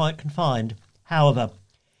children being quite confined. However,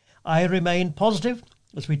 I remain positive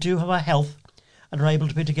as we do have our health and are able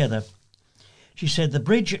to be together." She said the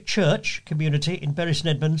Bridge Church community in Bury St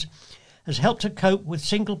Edmunds has helped her cope with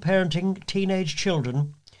single-parenting teenage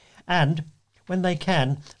children, and, when they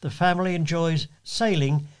can, the family enjoys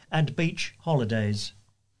sailing and beach holidays.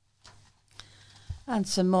 And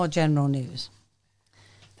some more general news.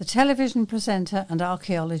 The television presenter and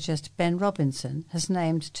archaeologist Ben Robinson has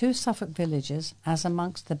named 2 Suffolk villages as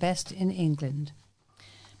amongst the best in England.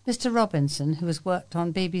 Mr. Robinson, who has worked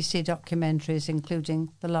on BBC documentaries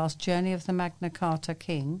including The Last Journey of the Magna Carta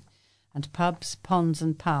King and Pubs, Ponds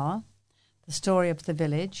and Power, The Story of the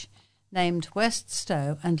Village, named West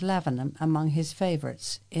Stow and Lavenham among his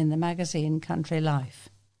favourites in the magazine Country Life.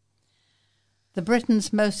 The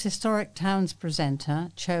Britain's Most Historic Towns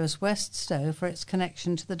presenter chose West Stow for its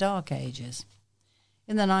connection to the Dark Ages.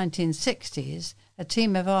 In the 1960s, a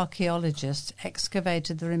team of archaeologists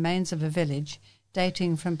excavated the remains of a village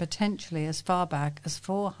dating from potentially as far back as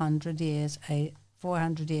 400 years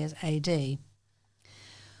AD.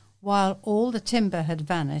 While all the timber had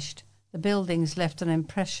vanished, the buildings left an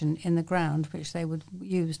impression in the ground which they would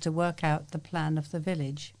use to work out the plan of the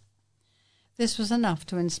village. This was enough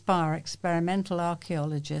to inspire experimental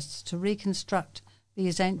archaeologists to reconstruct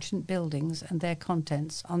these ancient buildings and their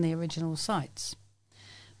contents on the original sites.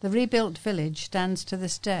 The rebuilt village stands to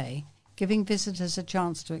this day, giving visitors a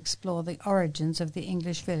chance to explore the origins of the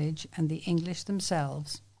English village and the English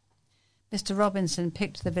themselves. Mr. Robinson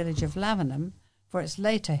picked the village of Lavenham for its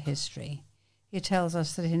later history. He tells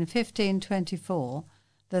us that in 1524,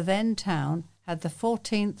 the then town had the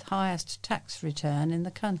 14th highest tax return in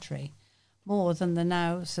the country, more than the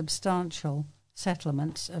now substantial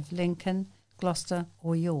settlements of Lincoln, Gloucester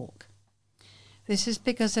or York. This is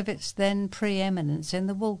because of its then preeminence in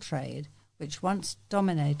the wool trade, which once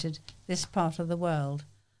dominated this part of the world.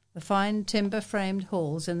 The fine timber-framed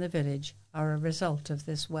halls in the village are a result of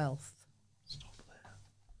this wealth.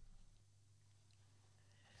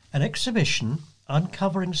 An exhibition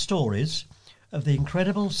uncovering stories of the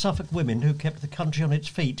incredible Suffolk women who kept the country on its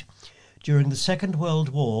feet during the Second World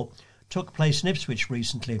War took place in Ipswich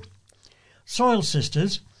recently. Soil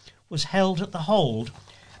Sisters was held at The Hold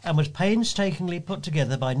and was painstakingly put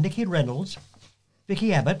together by Nikki Reynolds,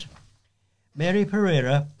 Vicky Abbott, Mary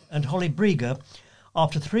Pereira and Holly Brieger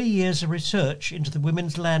after 3 years of research into the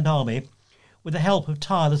Women's Land Army with the help of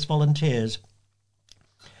tireless volunteers.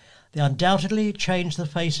 They undoubtedly changed the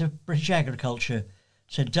face of British agriculture,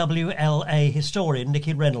 said WLA historian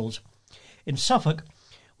Nikki Reynolds. In Suffolk,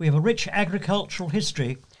 we have a rich agricultural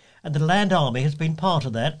history, and the Land Army has been part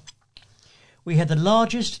of that. We had the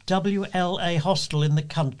largest WLA hostel in the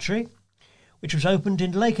country, which was opened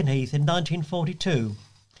in Lakenheath in 1942.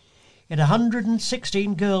 It had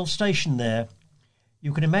 116 girls stationed there.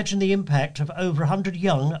 You can imagine the impact of over 100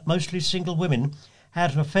 young, mostly single women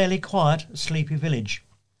had on a fairly quiet, sleepy village.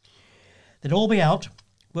 They'd all be out,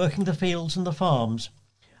 working the fields and the farms.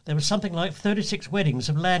 There was something like 36 weddings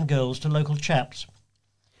of land girls to local chaps.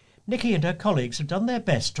 Nikki and her colleagues have done their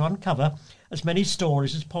best to uncover as many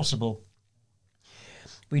stories as possible.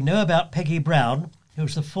 We know about Peggy Brown, who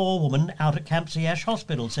was the forewoman out at Campsie Ash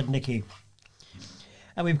Hospital, said Nikki.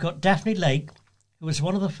 And we've got Daphne Lake, who was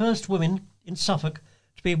one of the first women in Suffolk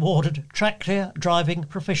to be awarded tractor driving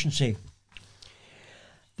proficiency.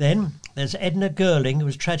 Then there's Edna Girling, who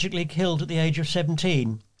was tragically killed at the age of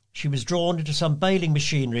 17. She was drawn into some baling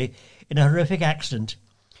machinery in a horrific accident.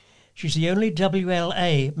 She's the only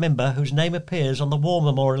WLA member whose name appears on the War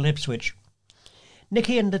Memorial Ipswich.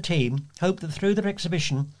 Nikki and the team hope that through their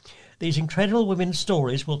exhibition, these incredible women's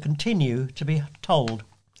stories will continue to be told.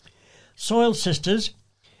 Soil Sisters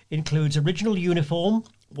includes original uniform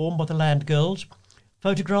worn by the land girls,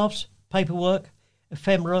 photographs, paperwork,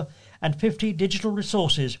 ephemera, and 50 digital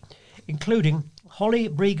resources, including Holly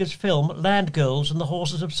Brieger's film Land Girls and the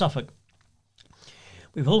Horses of Suffolk.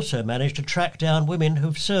 We've also managed to track down women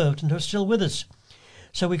who've served and who are still with us,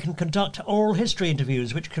 so we can conduct oral history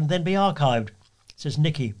interviews which can then be archived, says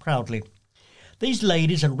Nikki proudly. These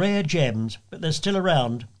ladies are rare gems, but they're still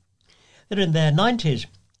around. They're in their 90s.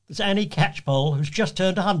 There's Annie Catchpole, who's just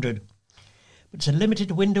turned 100. But it's a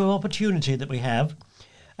limited window of opportunity that we have,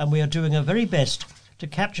 and we are doing our very best to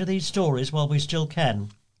capture these stories while we still can.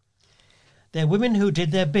 They're women who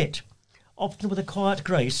did their bit, often with a quiet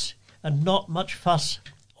grace and not much fuss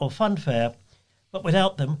or funfair, but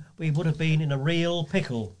without them we would have been in a real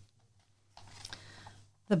pickle.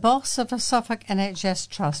 The boss of a Suffolk NHS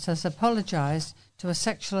trust has apologised to a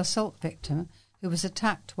sexual assault victim who was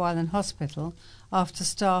attacked while in hospital after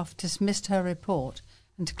staff dismissed her report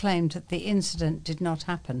and claimed that the incident did not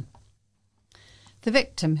happen. The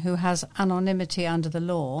victim, who has anonymity under the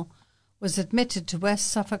law, was admitted to West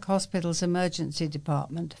Suffolk Hospital's emergency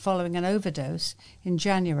department following an overdose in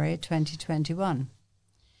January 2021.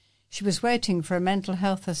 She was waiting for a mental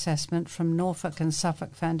health assessment from Norfolk and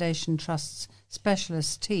Suffolk Foundation Trust's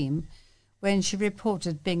specialist team when she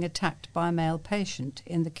reported being attacked by a male patient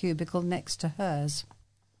in the cubicle next to hers.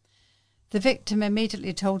 The victim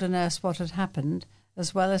immediately told a nurse what had happened,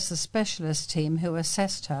 as well as the specialist team who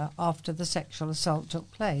assessed her after the sexual assault took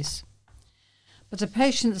place. But a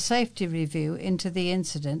patient safety review into the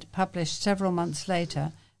incident, published several months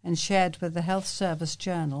later and shared with the Health Service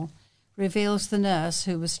Journal, reveals the nurse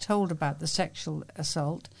who was told about the sexual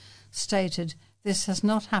assault stated this has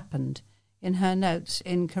not happened, in her notes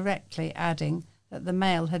incorrectly adding that the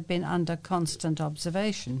male had been under constant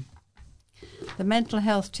observation. The mental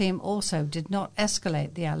health team also did not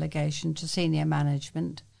escalate the allegation to senior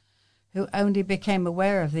management, who only became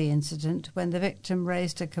aware of the incident when the victim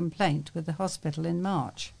raised a complaint with the hospital in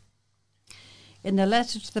March. In a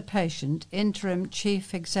letter to the patient, Interim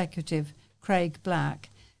Chief Executive Craig Black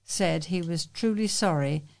said he was truly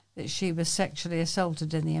sorry that she was sexually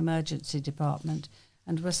assaulted in the emergency department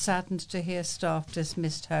and was saddened to hear staff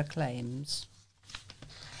dismissed her claims.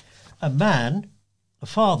 A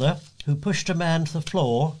father who pushed a man to the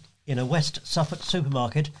floor in a West Suffolk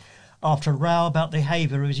supermarket after a row about the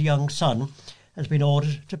behaviour of his young son, has been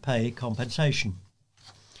ordered to pay compensation.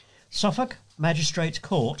 Suffolk Magistrates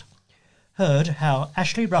Court heard how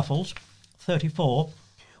Ashley Ruffles, 34,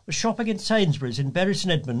 was shopping in Sainsbury's in Bury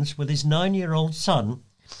St Edmunds with his 9-year-old son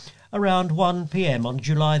around 1 p.m. on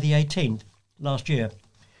July the 18th last year.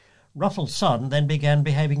 Ruffles' son then began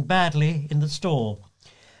behaving badly in the store,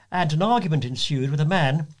 and an argument ensued with a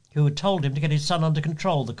man who had told him to get his son under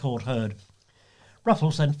control, the court heard.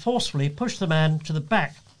 Ruffles then forcefully pushed the man to the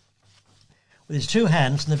back with his 2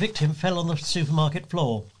 hands, and the victim fell on the supermarket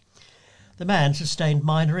floor. The man sustained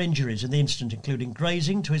minor injuries in the incident, including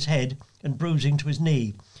grazing to his head and bruising to his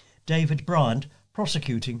knee. David Bryant,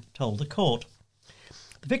 prosecuting, told the court.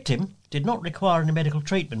 The victim did not require any medical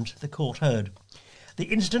treatment, the court heard. The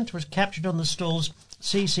incident was captured on the store's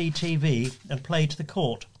CCTV and played to the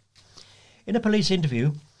court. In a police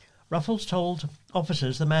interview, Ruffles told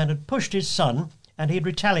officers the man had pushed his son and he had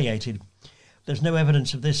retaliated. There's no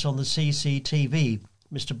evidence of this on the CCTV,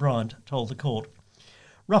 Mr Bryant told the court.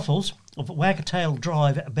 Ruffles, of Wagtail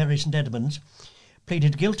Drive at Bury St Edmunds,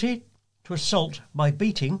 pleaded guilty to assault by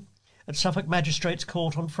beating at Suffolk Magistrates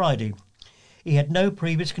Court on Friday. He had no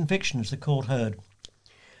previous convictions, the court heard.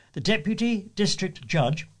 The Deputy District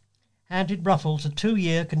Judge handed Ruffles a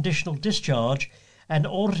 2-year conditional discharge and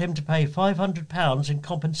ordered him to pay £500 in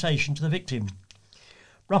compensation to the victim.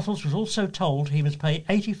 Ruffles was also told he must pay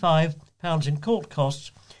 £85 in court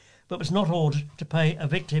costs, but was not ordered to pay a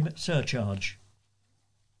victim surcharge.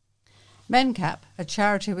 MenCap, a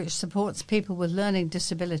charity which supports people with learning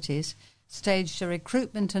disabilities, staged a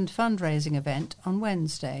recruitment and fundraising event on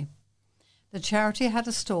Wednesday. The charity had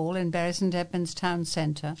a stall in Bury St Edmunds Town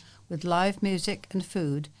Centre with live music and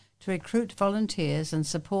food to recruit volunteers and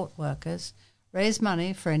support workers, raise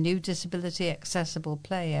money for a new disability-accessible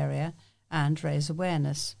play area and raise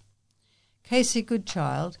awareness. Casey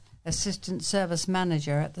Goodchild, Assistant Service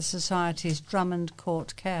Manager at the Society's Drummond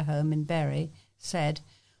Court Care Home in Bury, said,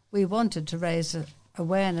 "We wanted to raise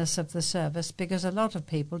awareness of the service because a lot of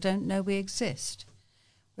people don't know we exist.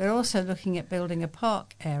 We're also looking at building a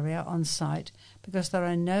park area on site because there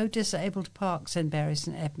are no disabled parks in Bury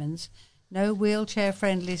St Edmunds, no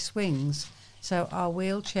wheelchair-friendly swings, so our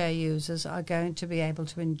wheelchair users are going to be able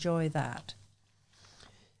to enjoy that."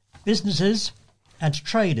 Businesses and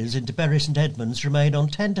traders into Bury St Edmunds remain on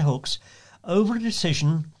tenterhooks over a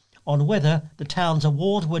decision on whether the town's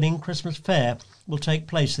award-winning Christmas fair will take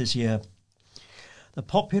place this year. The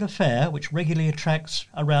popular fair, which regularly attracts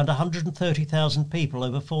around 130,000 people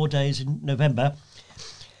over 4 days in November,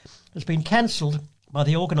 has been cancelled by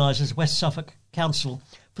the organisers West Suffolk Council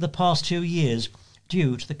for the past 2 years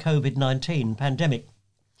due to the COVID-19 pandemic.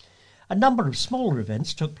 A number of smaller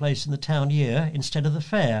events took place in the town year instead of the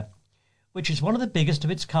fair, which is one of the biggest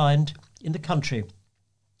of its kind in the country.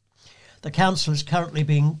 The council is currently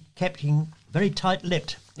being kept very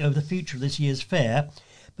tight-lipped over the future of this year's fair,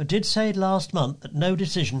 but did say last month that no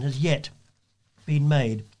decision has yet been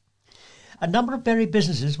made. A number of Bury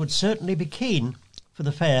businesses would certainly be keen for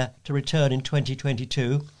the fair to return in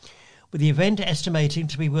 2022, with the event estimating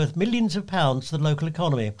to be worth millions of pounds to the local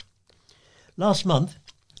economy. Last month,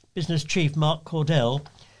 business chief Mark Cordell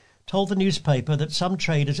told the newspaper that some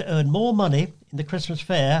traders earn more money in the Christmas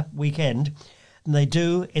fair weekend than they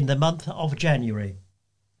do in the month of January.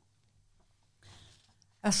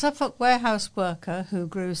 A Suffolk warehouse worker who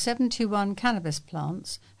grew 71 cannabis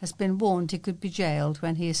plants has been warned he could be jailed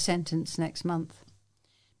when he is sentenced next month.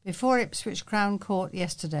 Before Ipswich Crown Court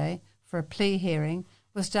yesterday for a plea hearing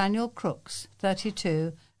was Daniel Crooks,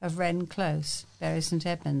 32, of Wren Close, Bury St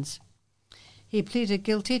Edmunds. He pleaded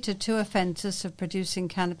guilty to 2 offences of producing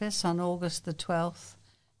cannabis on August the 12th,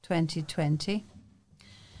 2020.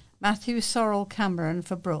 Matthew Sorrell Cameron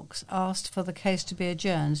for Brooks asked for the case to be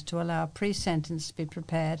adjourned to allow a pre-sentence to be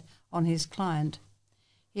prepared on his client.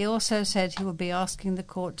 He also said he would be asking the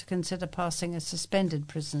court to consider passing a suspended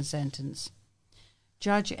prison sentence.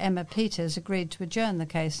 Judge Emma Peters agreed to adjourn the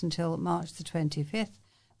case until March the 25th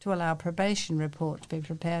to allow a probation report to be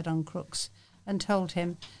prepared on Crooks, and told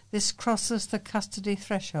him this crosses the custody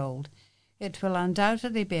threshold. It will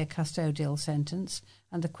undoubtedly be a custodial sentence,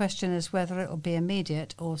 and the question is whether it will be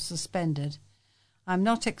immediate or suspended. I'm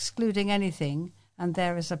not excluding anything, and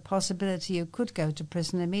there is a possibility you could go to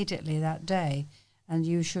prison immediately that day, and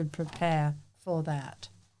you should prepare for that.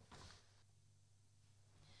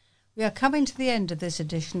 We are coming to the end of this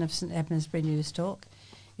edition of St Edmundsbury News Talk.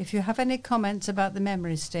 If you have any comments about the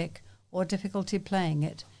memory stick or difficulty playing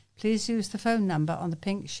it, please use the phone number on the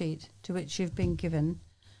pink sheet to which you've been given,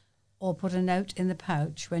 or put a note in the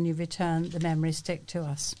pouch when you return the memory stick to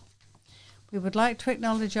us. We would like to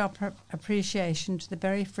acknowledge our appreciation to the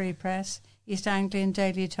Bury Free Press, East Anglian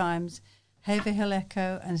Daily Times, Haverhill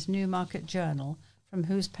Echo and Newmarket Journal, from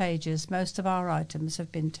whose pages most of our items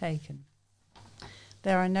have been taken.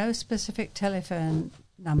 There are no specific telephone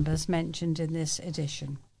numbers mentioned in this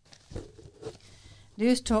edition.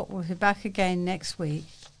 News Talk will be back again next week.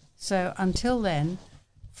 So until then,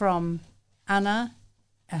 from Anna,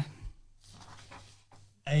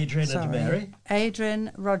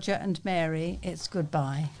 Adrian, Roger and Mary, it's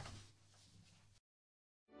goodbye.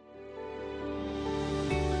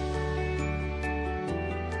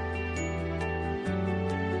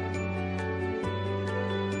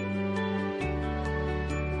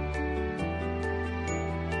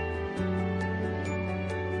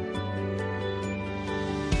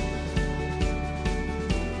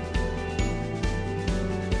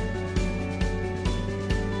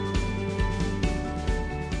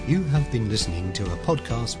 You have been listening to a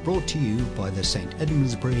podcast brought to you by the St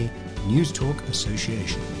Edmundsbury News Talk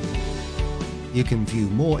Association. You can view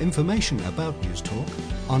more information about News Talk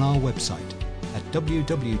on our website at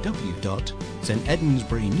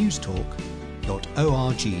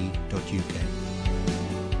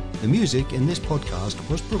www.stedmundsburynewstalk.org.uk. The music in this podcast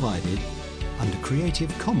was provided under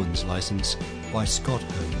Creative Commons license by Scott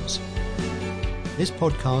Holmes. This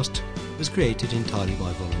podcast was created entirely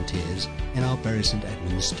by volunteers in our Bury St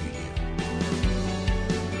Edmunds studio.